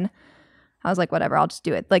so then I was like, whatever, I'll just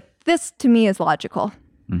do it. Like, this to me is logical.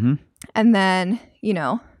 Mm-hmm. And then, you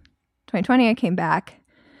know, 2020, I came back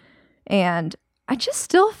and I just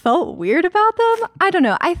still felt weird about them. I don't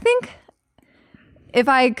know. I think if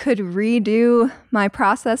I could redo my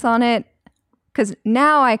process on it, because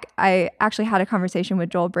now I actually had a conversation with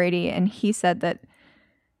Joel Brady, and he said that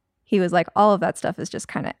he was like, all of that stuff is just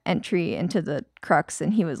kind of entry into the crux.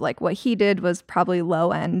 And he was like, what he did was probably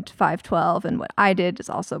low end 512. And what I did is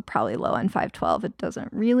also probably low end 512. It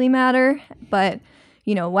doesn't really matter. But,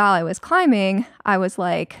 you know, while I was climbing, I was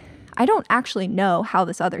like, I don't actually know how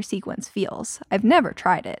this other sequence feels. I've never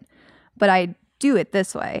tried it, but I do it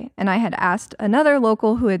this way. And I had asked another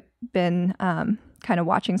local who had been kind of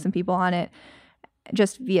watching some people on it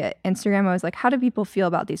just via Instagram. I was like, how do people feel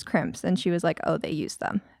about these crimps? And she was like, oh, they use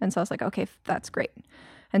them. And so I was like, okay, that's great.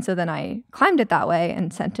 And so then I climbed it that way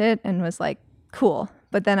and sent it and was like, cool.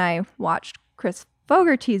 But then I watched Chris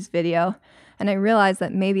Fogarty's video and I realized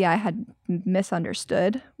that maybe I had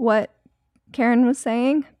misunderstood what Karen was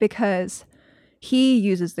saying, because he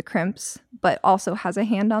uses the crimps but also has a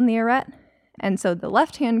hand on the arete. And so the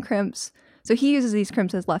left hand crimps, so he uses these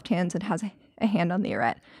crimps as left hands and has a hand on the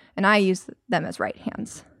arete, and I use them as right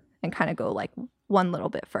hands and kind of go like one little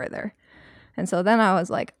bit further. And so then I was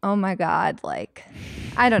like, oh my God, like,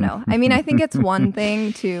 I don't know. I mean, I think it's one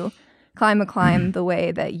thing to climb a climb the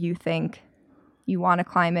way that you think you want to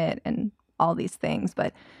climb it and all these things,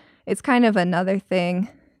 but it's kind of another thing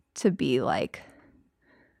to be like,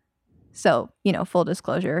 so, you know, full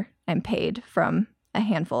disclosure, I'm paid from a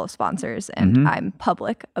handful of sponsors and I'm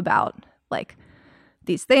public about like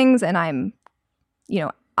these things, and I'm, you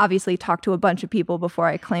know, obviously talked to a bunch of people before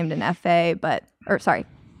I claimed an FA,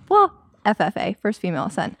 FFA, first female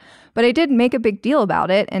ascent. But I did make a big deal about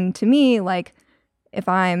it. And to me, like, if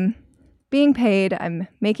I'm being paid, I'm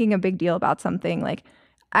making a big deal about something, like,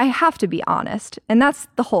 I have to be honest. And that's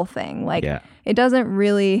the whole thing. Like, It doesn't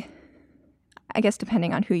really, I guess,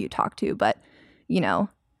 depending on who you talk to, but, you know,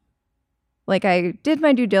 like, I did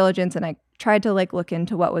my due diligence and I tried to like look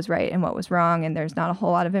into what was right and what was wrong, and there's not a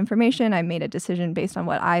whole lot of information. I made a decision based on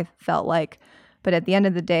what I felt like, but at the end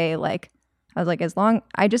of the day, like, I was like,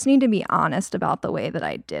 I just need to be honest about the way that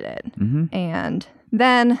I did it. And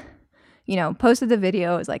then, you know, posted the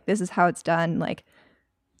video. It was like, this is how it's done. Like,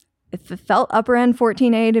 if it felt upper end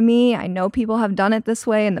 14A to me, I know people have done it this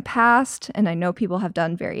way in the past, and I know people have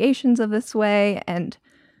done variations of this way, and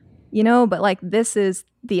you know, but like, this is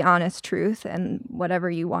the honest truth, and whatever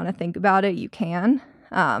you want to think about it, you can.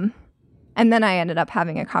 And then I ended up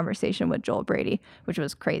having a conversation with Joel Brady, which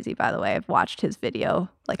was crazy, by the way. I've watched his video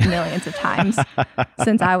like millions of times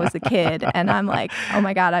since I was a kid. And I'm like, oh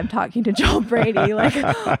my God, I'm talking to Joel Brady. Like,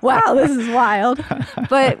 wow, this is wild.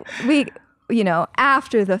 But we, you know,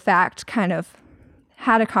 after the fact, kind of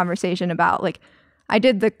had a conversation about like, I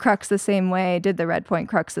did the crux the same way, did the red point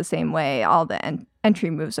crux the same way. All the entry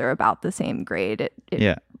moves are about the same grade.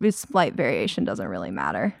 It slight variation doesn't really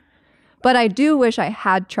matter. But I do wish I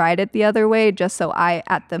had tried it the other way, just so I,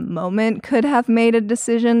 at the moment, could have made a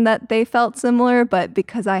decision that they felt similar. But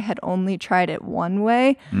because I had only tried it one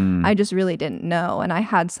way, I just really didn't know. And I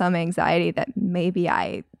had some anxiety that maybe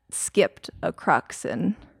I skipped a crux,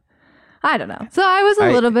 and I don't know. So I was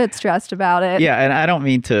a little bit stressed about it. Yeah, and I don't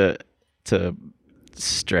mean to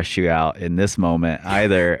stress you out in this moment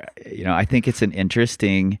either. I think it's an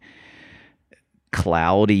interesting,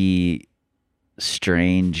 cloudy,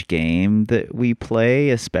 strange game that we play,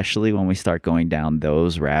 especially when we start going down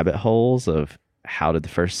those rabbit holes of how did the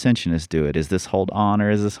first ascensionist do it? Is this hold on or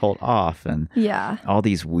is this hold off? And all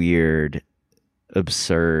these weird,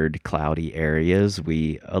 absurd, cloudy areas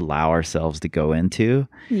we allow ourselves to go into.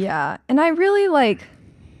 Yeah. And I really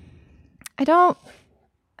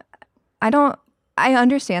I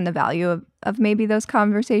understand the value of maybe those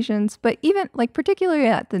conversations, but even particularly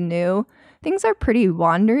at the new, things are pretty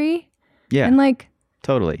wandery. Yeah. And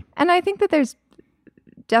totally. And I think that there's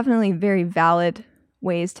definitely very valid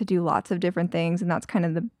ways to do lots of different things, and that's kind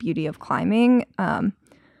of the beauty of climbing.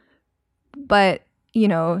 But,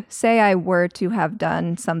 say I were to have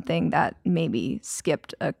done something that maybe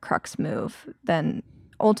skipped a crux move, then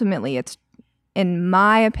ultimately it's, in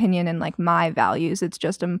my opinion and my values, it's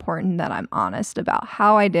just important that I'm honest about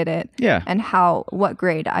how I did it and what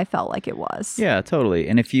grade I felt like it was. Yeah, totally.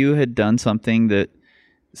 And if you had done something that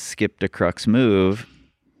skipped a crux move,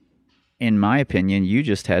 in my opinion, you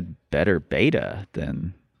just had better beta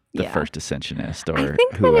than the first ascensionist or I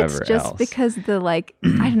think whoever that it's just else. because the I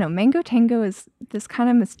don't know, Mango Tango is this kind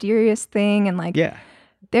of mysterious thing, and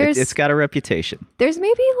it's got a reputation. There's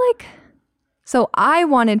maybe so I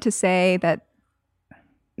wanted to say that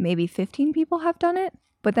maybe 15 people have done it,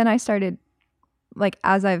 but then I started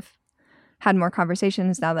as I've had more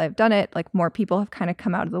conversations now that I've done it, more people have kind of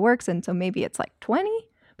come out of the works, and so maybe it's 20.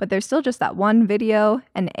 But there's still just that one video,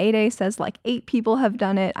 and 8A says 8 people have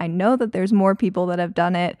done it. I know that there's more people that have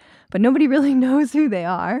done it, but nobody really knows who they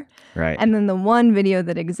are. Right. And then the one video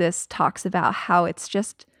that exists talks about how it's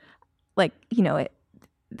just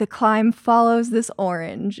the climb follows this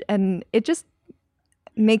orange, and it just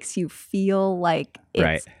makes you feel like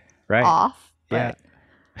it's off. Yeah.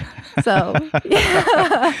 So,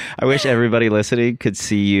 I wish everybody listening could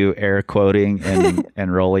see you air quoting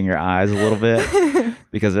and rolling your eyes a little bit,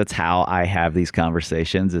 because that's how I have these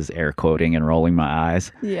conversations, is air quoting and rolling my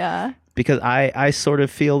eyes. Yeah. Because I sort of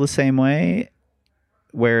feel the same way,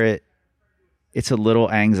 where it's a little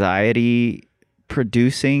anxiety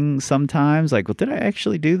producing sometimes. Well, did I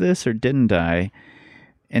actually do this or didn't I?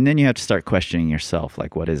 And then you have to start questioning yourself,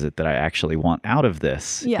 what is it that I actually want out of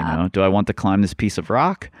this? Yeah. Do I want to climb this piece of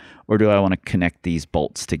rock, or do I want to connect these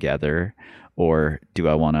bolts together, or do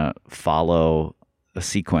I want to follow a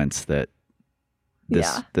sequence that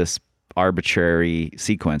this arbitrary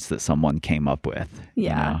sequence that someone came up with?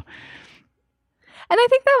 Yeah. And I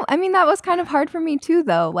think that was kind of hard for me too,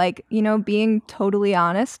 though. Being totally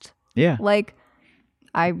honest. Yeah. What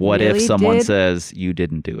really if someone says you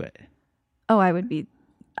didn't do it? Oh, I would be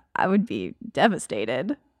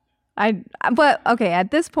devastated. But okay,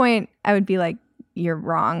 at this point, I would be you're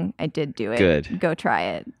wrong. I did do it. Good. Go try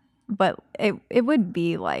it. But it would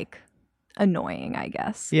be annoying, I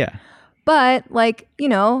guess. Yeah. But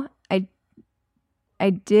I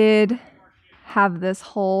did have this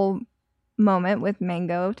whole moment with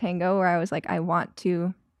Mango Tango where I was I want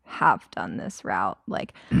to have done this route.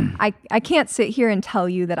 I can't sit here and tell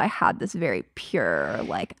you that I had this very pure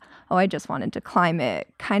oh, I just wanted to climb it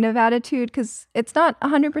kind of attitude, because it's not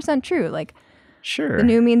 100% true. Sure. The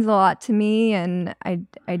new means a lot to me, and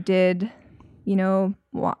I did,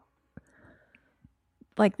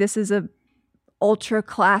 this is a ultra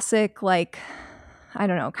classic, I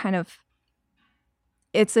don't know, kind of,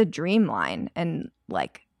 it's a dream line, and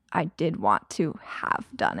I did want to have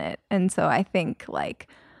done it. And so I think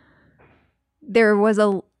there was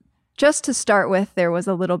just to start with, there was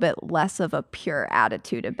a little bit less of a pure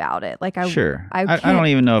attitude about it. Sure. I don't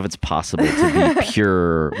even know if it's possible to be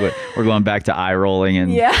pure. We're going back to eye rolling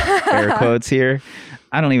and air quotes here.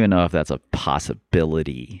 I don't even know if that's a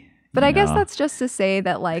possibility. But I guess that's just to say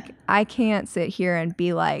that I can't sit here and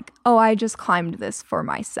be oh, I just climbed this for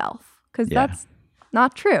myself, because that's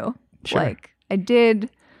not true. Sure. I did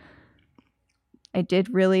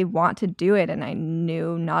really want to do it, and I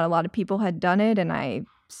knew not a lot of people had done it, and I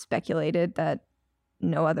speculated that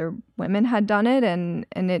no other women had done it, and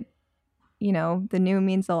it, the new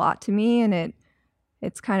means a lot to me, and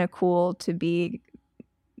it's kind of cool to be,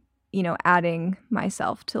 adding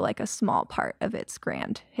myself to a small part of its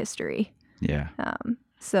grand history. Yeah.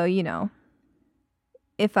 So,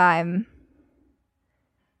 if I'm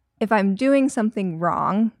doing something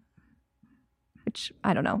wrong, which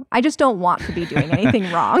I don't know. I just don't want to be doing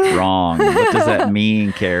anything wrong. Wrong. What does that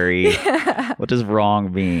mean, Kerry? What does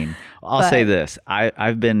wrong mean? I'll say this.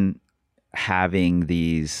 I've been having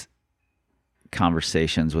these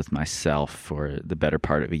conversations with myself for the better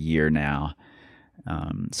part of a year now,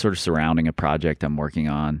 sort of surrounding a project I'm working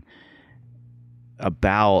on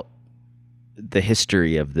about the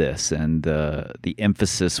history of this and the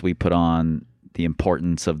emphasis we put on the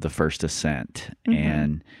importance of the first ascent,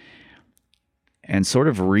 and sort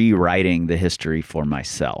of rewriting the history for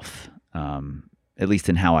myself, at least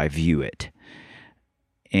in how I view it.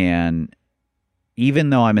 And even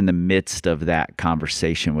though I'm in the midst of that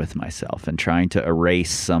conversation with myself and trying to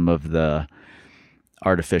erase some of the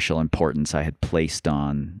artificial importance I had placed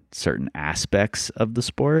on certain aspects of the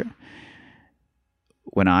sport,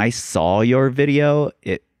 when I saw your video,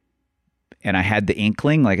 and I had the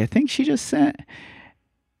inkling, like I think she just sent,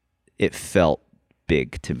 it felt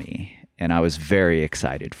big to me. And I was very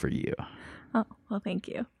excited for you. Oh, well, thank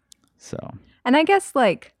you. So, and I guess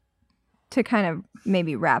like to kind of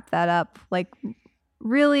maybe wrap that up, like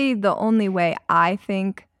really the only way I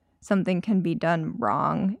think something can be done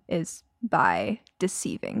wrong is by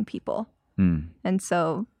deceiving people. And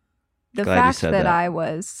so the fact that I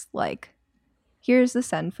was like, here's the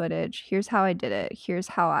send footage, here's how I did it, here's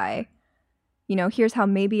how here's how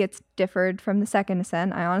maybe it's differed from the second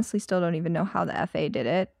ascent. I honestly still don't even know how the FA did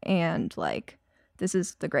it. And like, this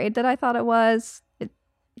is the grade that I thought it was.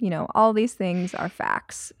 All these things are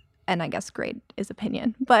facts. And I guess grade is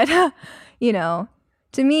opinion. But,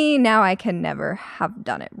 to me, now I can never have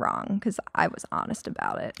done it wrong because I was honest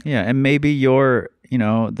about it. Yeah. And maybe you're,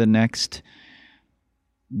 the next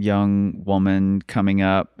young woman coming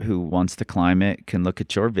up who wants to climb it can look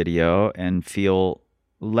at your video and feel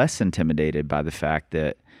less intimidated by the fact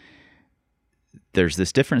that there's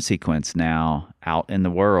this different sequence now out in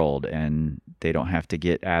the world, and they don't have to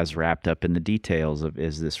get as wrapped up in the details of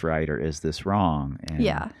is this right or is this wrong. And,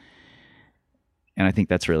 and I think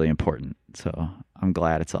that's really important. So I'm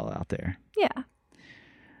glad it's all out there. Yeah.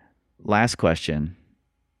 Last question.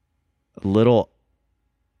 A little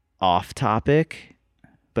off topic,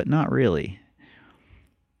 but not really.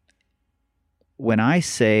 When I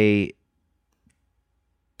say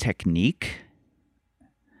technique,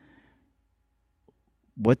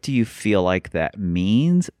 what do you feel like that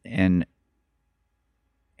means, and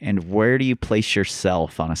where do you place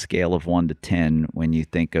yourself on a scale of 1 to 10 when you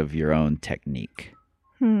think of your own technique?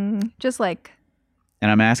 Just like, and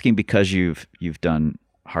I'm asking because you've done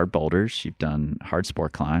hard boulders, you've done hard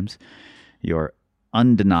sport climbs, you're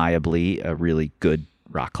undeniably a really good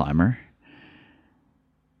rock climber,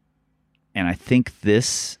 and I think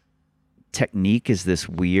this technique is this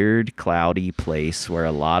weird, cloudy place where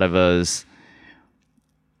a lot of us,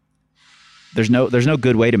 there's no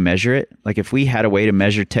good way to measure it. Like if we had a way to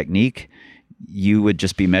measure technique, you would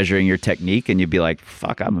just be measuring your technique and you'd be like,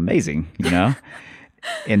 fuck, I'm amazing,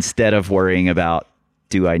 instead of worrying about,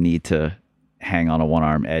 do I need to hang on a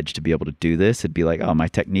one-arm edge to be able to do this? It'd be like, oh, my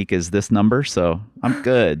technique is this number, so I'm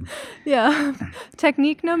good. Yeah.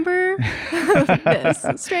 Technique number, this.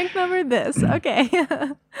 Strength number, this. Okay.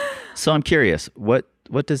 So I'm curious, what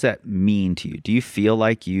does that mean to you? Do you feel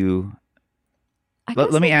like you...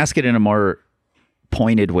 Let me ask it in a more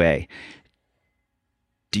pointed way.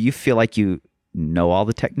 Do you feel like you know all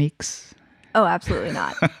the techniques? Oh, absolutely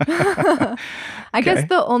not. I guess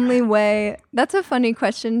the only way, that's a funny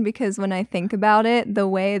question because when I think about it, the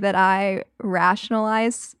way that I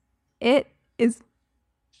rationalize it is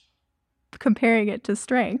comparing it to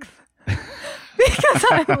strength. Because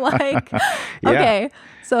I'm like, okay,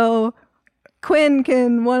 so Quinn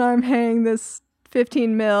can one arm hang this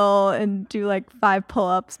 15 mil and do like 5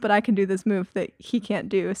 pull-ups, but I can do this move that he can't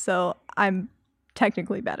do, so I'm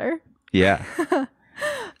technically better. Yeah.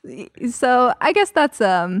 So I guess that's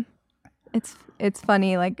it's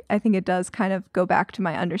funny. Like I think it does kind of go back to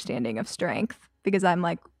my understanding of strength because I'm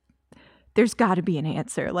like, there's got to be an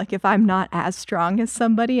answer. Like if I'm not as strong as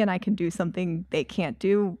somebody and I can do something they can't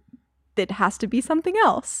do, it has to be something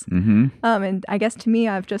else. And I guess to me,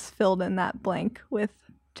 I've just filled in that blank with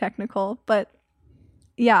technical. But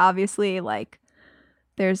yeah, obviously, like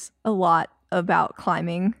there's a lot about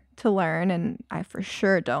climbing to learn, and I for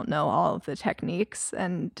sure don't know all of the techniques.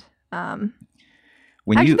 And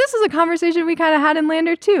this is a conversation we kind of had in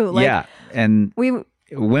Lander too. Like, yeah, and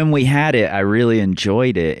when we had it, I really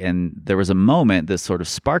enjoyed it, and there was a moment that sort of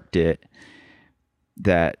sparked it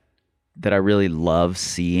that I really love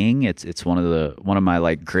seeing. It's one of my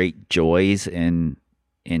like great joys in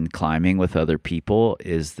climbing with other people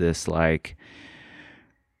is this like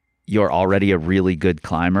you're already a really good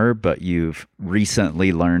climber, but you've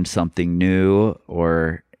recently learned something new,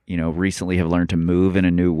 or recently have learned to move in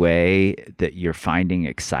a new way that you're finding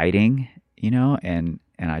exciting, and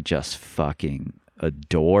I just fucking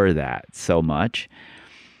adore that so much.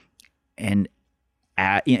 And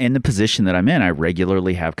in the position that I'm in, I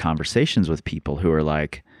regularly have conversations with people who are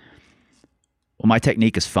like, well, my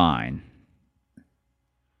technique is fine.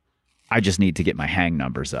 I just need to get my hang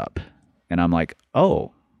numbers up. And I'm like,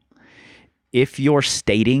 oh, if you're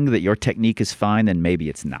stating that your technique is fine, then maybe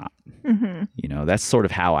it's not. Mm-hmm. That's sort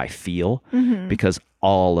of how I feel, because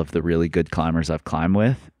all of the really good climbers I've climbed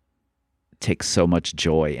with take so much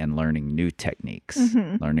joy in learning new techniques,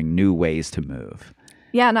 learning new ways to move.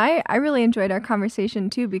 Yeah, and I really enjoyed our conversation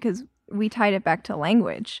too, because we tied it back to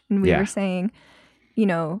language. And we were saying,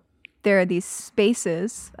 there are these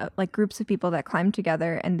spaces, like groups of people that climb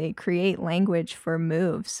together and they create language for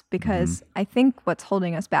moves, because I think what's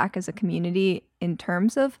holding us back as a community in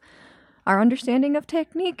terms of our understanding of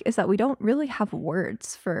technique is that we don't really have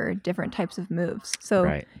words for different types of moves.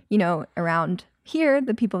 So, around here,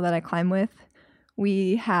 the people that I climb with,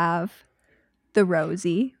 we have the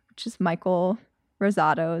Rosie, which is Michael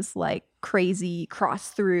Rosado's like crazy cross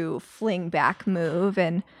through fling back move.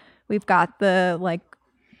 And we've got the like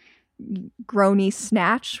groany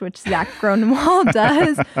snatch, which Zach Gronewald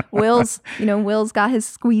does. Will's got his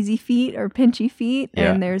squeezy feet or pinchy feet,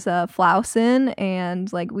 and there's a Flausen,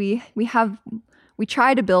 and like we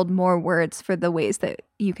try to build more words for the ways that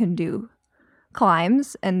you can do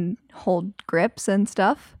climbs and hold grips and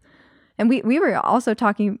stuff. And we were also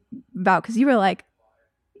talking about, because you were like,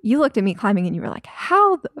 you looked at me climbing and you were like,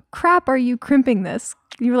 how the crap are you crimping this?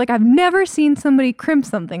 You were like, I've never seen somebody crimp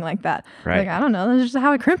something like that. Right. Like, I don't know. That's just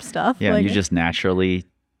how I crimp stuff. Yeah, like, you just naturally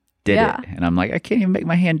did it. And I'm like, I can't even make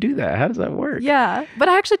my hand do that. How does that work? Yeah. But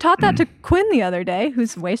I actually taught that to Quinn the other day,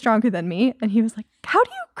 who's way stronger than me. And he was like, how do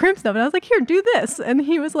you crimp stuff? And I was like, here, do this. And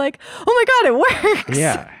he was like, oh my God, it works.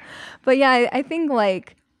 Yeah. But yeah, I think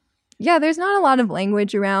like, there's not a lot of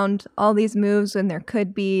language around all these moves, and there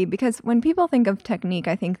could be, because when people think of technique,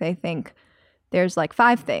 I think they think there's like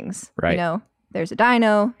 5 things. Right. There's a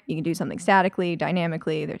dyno, you can do something statically,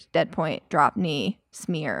 dynamically, there's dead point, drop knee,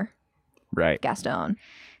 smear, right, Gaston.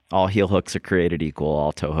 All heel hooks are created equal,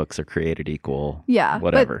 all toe hooks are created equal. Yeah.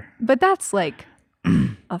 Whatever. But that's like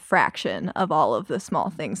a fraction of all of the small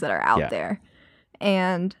things that are out there.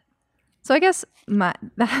 And so I guess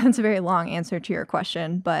that's a very long answer to your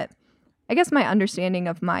question, but I guess my understanding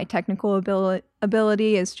of my technical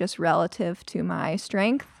ability is just relative to my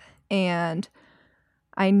strength. And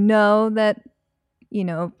I know that,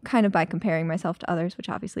 kind of by comparing myself to others, which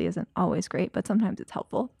obviously isn't always great, but sometimes it's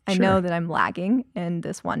helpful. I know that I'm lagging in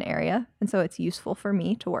this one area. And so it's useful for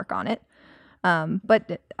me to work on it.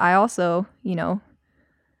 But I also,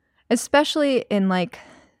 especially in like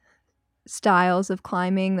styles of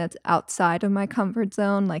climbing that's outside of my comfort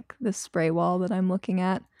zone, like the spray wall that I'm looking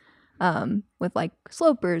at, with like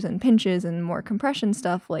slopers and pinches and more compression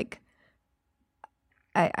stuff, like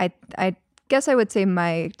I guess I would say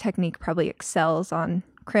my technique probably excels on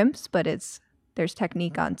crimps, but there's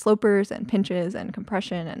technique on slopers and pinches and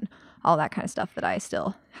compression and all that kind of stuff that I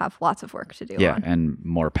still have lots of work to do on. And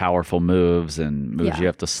more powerful moves and moves you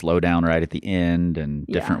have to slow down right at the end, and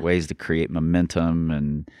different ways to create momentum,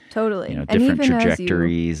 and totally, different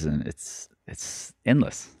trajectories, and it's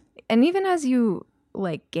endless. And even as you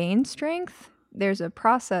like gain strength, there's a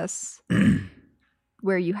process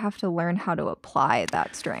where you have to learn how to apply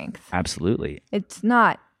that strength. Absolutely. It's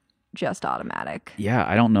not just automatic. Yeah,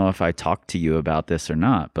 I don't know if I talked to you about this or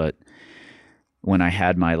not, but when I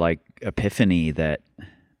had my like epiphany that,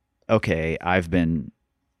 okay, I've been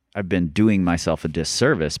doing myself a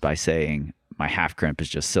disservice by saying my half crimp is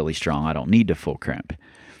just silly strong, I don't need to full crimp.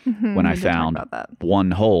 When I found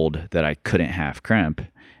one hold that I couldn't half crimp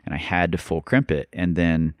and I had to full crimp it, and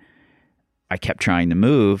then I kept trying to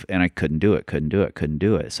move and I couldn't do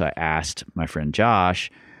it. So I asked my friend Josh,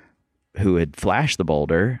 who had flashed the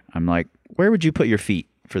boulder, I'm like, where would you put your feet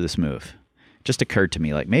for this move? Just occurred to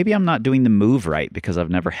me, like, maybe I'm not doing the move right because I've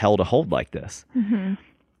never held a hold like this. Mm-hmm.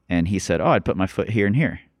 And he said, I'd put my foot here and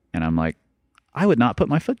here. And I'm like, I would not put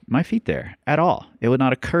my feet there at all. It would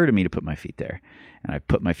not occur to me to put my feet there. And I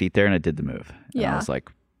put my feet there and I did the move. And I was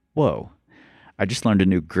like, whoa, I just learned a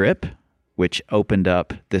new grip, which opened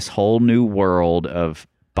up this whole new world of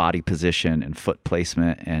body position and foot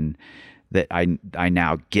placement, and that I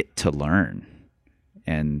now get to learn.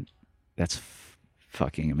 And that's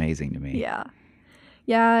fucking amazing to me. Yeah.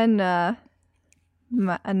 Yeah. And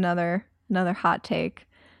another hot take.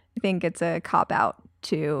 I think it's a cop out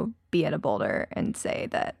to be at a boulder and say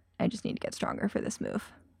that I just need to get stronger for this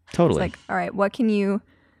move. Totally. It's like, all right, what can you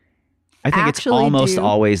I think it's actually almost do?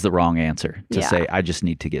 always the wrong answer to Yeah. say, I just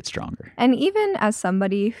need to get stronger. And even as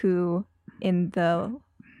somebody who, in the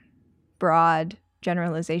broad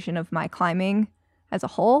generalization of my climbing as a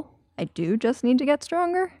whole, I do just need to get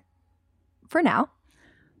stronger for now.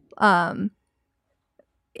 I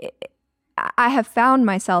have found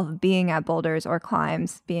myself being at boulders or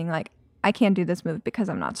climbs being like, I can't do this move because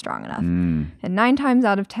I'm not strong enough. And 9 times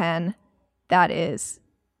out of 10, that is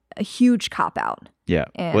a huge cop-out. Yeah.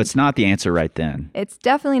 And well, it's not the answer right then. It's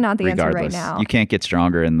definitely not the answer Regardless, right now. you can't get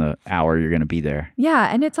stronger in the hour you're going to be there.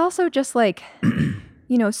 Yeah, and it's also just like,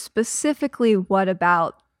 specifically what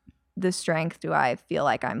about the strength do I feel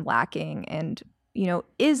like I'm lacking? And,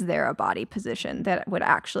 is there a body position that would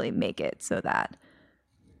actually make it so that,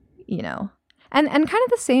 and kind of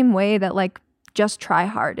the same way that like just try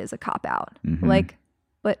hard is a cop-out. Mm-hmm. Like,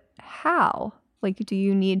 but how? Like, do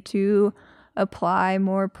you need to apply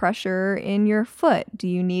more pressure in your foot? Do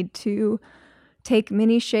you need to take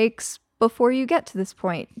mini shakes before you get to this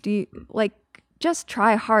point? Do you just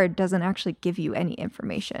try hard doesn't actually give you any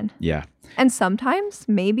information. Yeah. And sometimes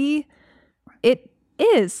maybe it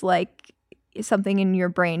is like something in your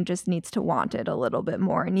brain just needs to want it a little bit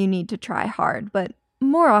more and you need to try hard. But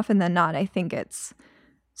more often than not, I think it's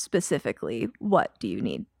specifically what do you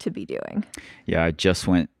need to be doing. Yeah, I just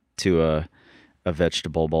went to a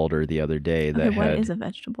vegetable boulder the other day that what had is a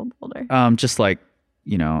vegetable boulder? just like,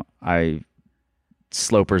 I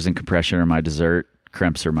slopers and compression are my dessert,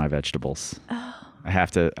 crimps are my vegetables. Oh. I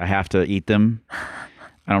have to eat them.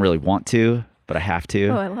 I don't really want to, but I have to.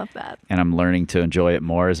 Oh, I love that. And I'm learning to enjoy it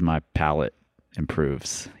more as my palate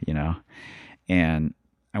improves, And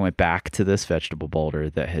I went back to this vegetable boulder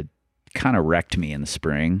that had kind of wrecked me in the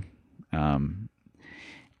spring.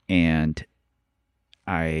 And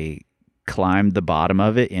I climbed the bottom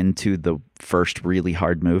of it into the first really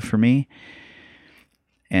hard move for me.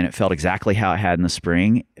 And it felt exactly how it had in the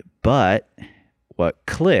spring. But what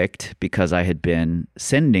clicked, because I had been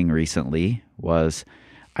sending recently, was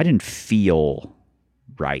I didn't feel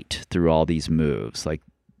right through all these moves. Like,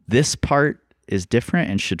 this part is different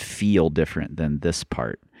and should feel different than this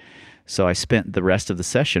part. So I spent the rest of the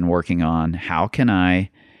session working on how can I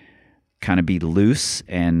kind of be loose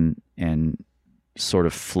and sort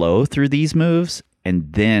of flow through these moves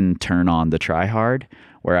and then turn on the try hard,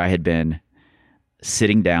 where I had been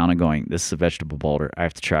sitting down and going, this is a vegetable boulder, I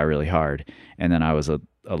have to try really hard. And then I was a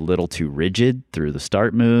little too rigid through the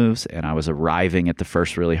start moves, and I was arriving at the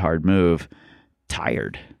first really hard move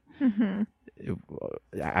tired. Mm-hmm.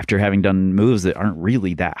 After having done moves that aren't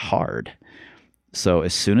really that hard. So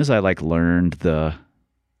as soon as I learned the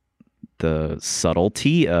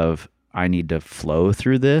subtlety of I need to flow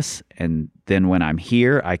through this, and then when I'm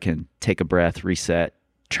here, I can take a breath, reset,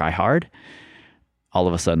 try hard. All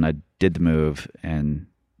of a sudden, I did the move and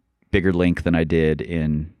bigger link than I did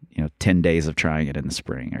in 10 days of trying it in the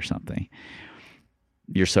spring or something.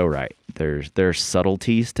 You're so right. There's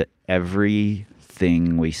subtleties to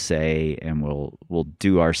everything we say, and we'll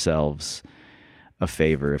do ourselves a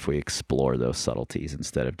favor if we explore those subtleties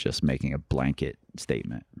instead of just making a blanket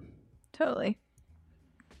statement. Totally.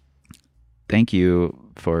 Thank you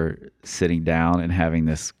for sitting down and having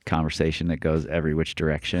this conversation that goes every which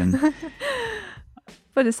direction.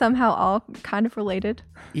 But it's somehow all kind of related.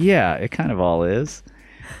 Yeah, it kind of all is.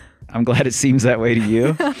 I'm glad it seems that way to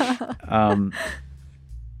you.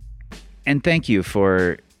 And thank you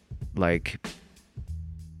for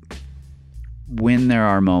when there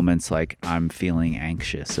are moments like I'm feeling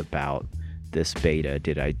anxious about this beta,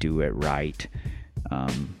 did I do it right?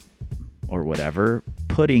 Or whatever,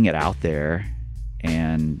 putting it out there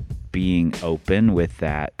and being open with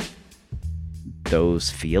those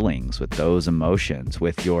feelings, with those emotions,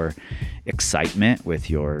 with your excitement, with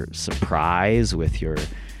your surprise, with your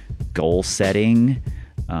goal setting,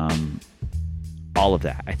 all of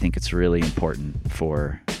that. I think it's really important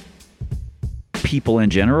for people in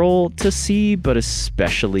general to see, but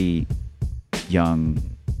especially young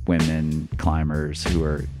women climbers who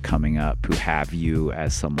are coming up, who have you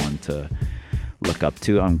as someone to look up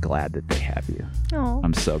to. I'm glad that they have you. Oh,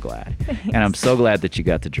 I'm so glad. thanks. And I'm so glad that you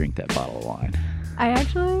got to drink that bottle of wine. I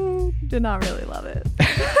actually did not really love it.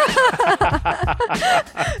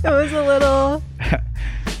 It was a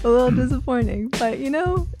little disappointing, but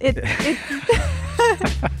it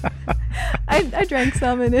I drank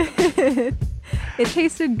some and it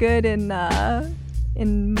tasted good in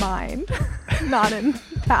mind, not in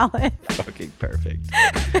palate. Fucking perfect.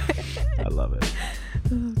 I love it.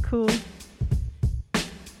 Oh, cool.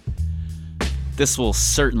 This will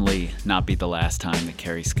certainly not be the last time that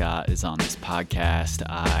Kerry Scott is on this podcast.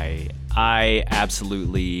 I I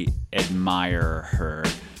absolutely admire her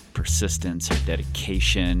persistence, her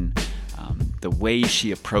dedication, the way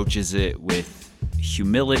she approaches it with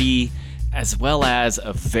humility, as well as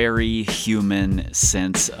a very human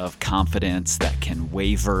sense of confidence that can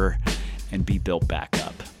waver and be built back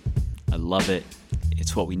up. I love it.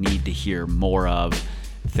 It's what we need to hear more of.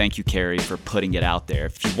 Thank you, Kerry, for putting it out there.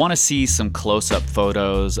 If you want to see some close-up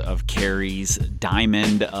photos of Kerry's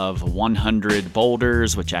diamond of 100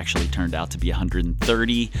 boulders, which actually turned out to be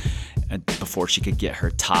 130 before she could get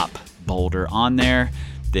her top boulder on there,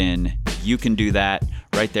 then you can do that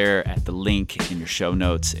right there at the link in your show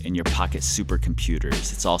notes in your pocket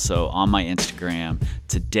supercomputers. It's also on my Instagram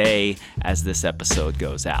today as this episode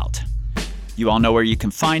goes out. You all know where you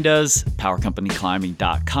can find us,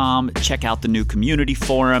 powercompanyclimbing.com. Check out the new community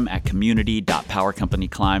forum at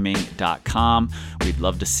community.powercompanyclimbing.com. We'd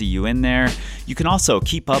love to see you in there. You can also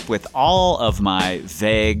keep up with all of my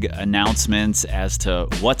vague announcements as to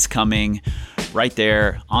what's coming right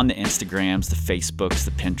there on the Instagrams, the Facebooks,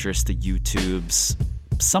 the Pinterest, the YouTubes.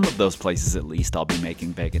 Some of those places, at least, I'll be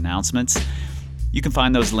making vague announcements. You can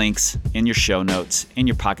find those links in your show notes, in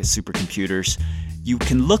your pocket supercomputers. You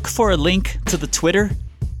can look for a link to the Twitter.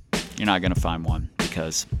 You're not going to find one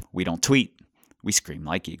because we don't tweet. We scream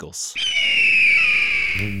like eagles.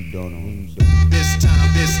 Maybe don't know. This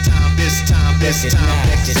time, this time, this time, this time,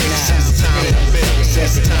 this time,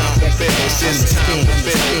 this time, this time, this time,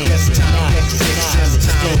 this time, power, this time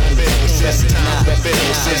to build power, this time to build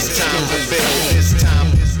power, this time to build power.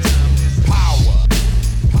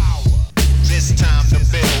 This time to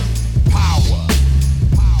build power.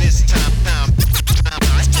 This time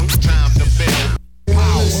to build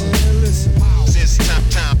power.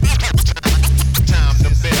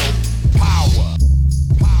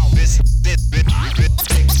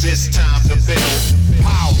 This time to build power. This time to build power. This time to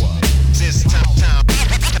build power. This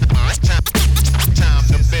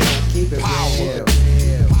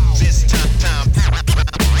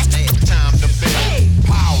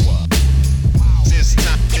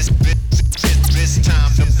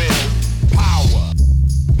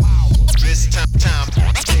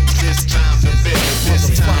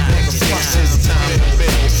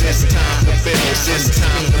to build. This time to build. This time to build. This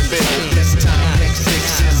time to build. This time.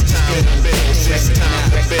 This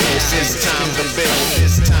time to build, this time to build,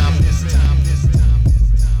 this time.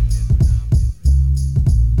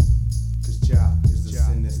 Cause Jah is the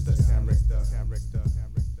sinister character.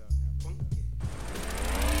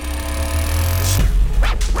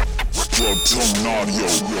 Audio.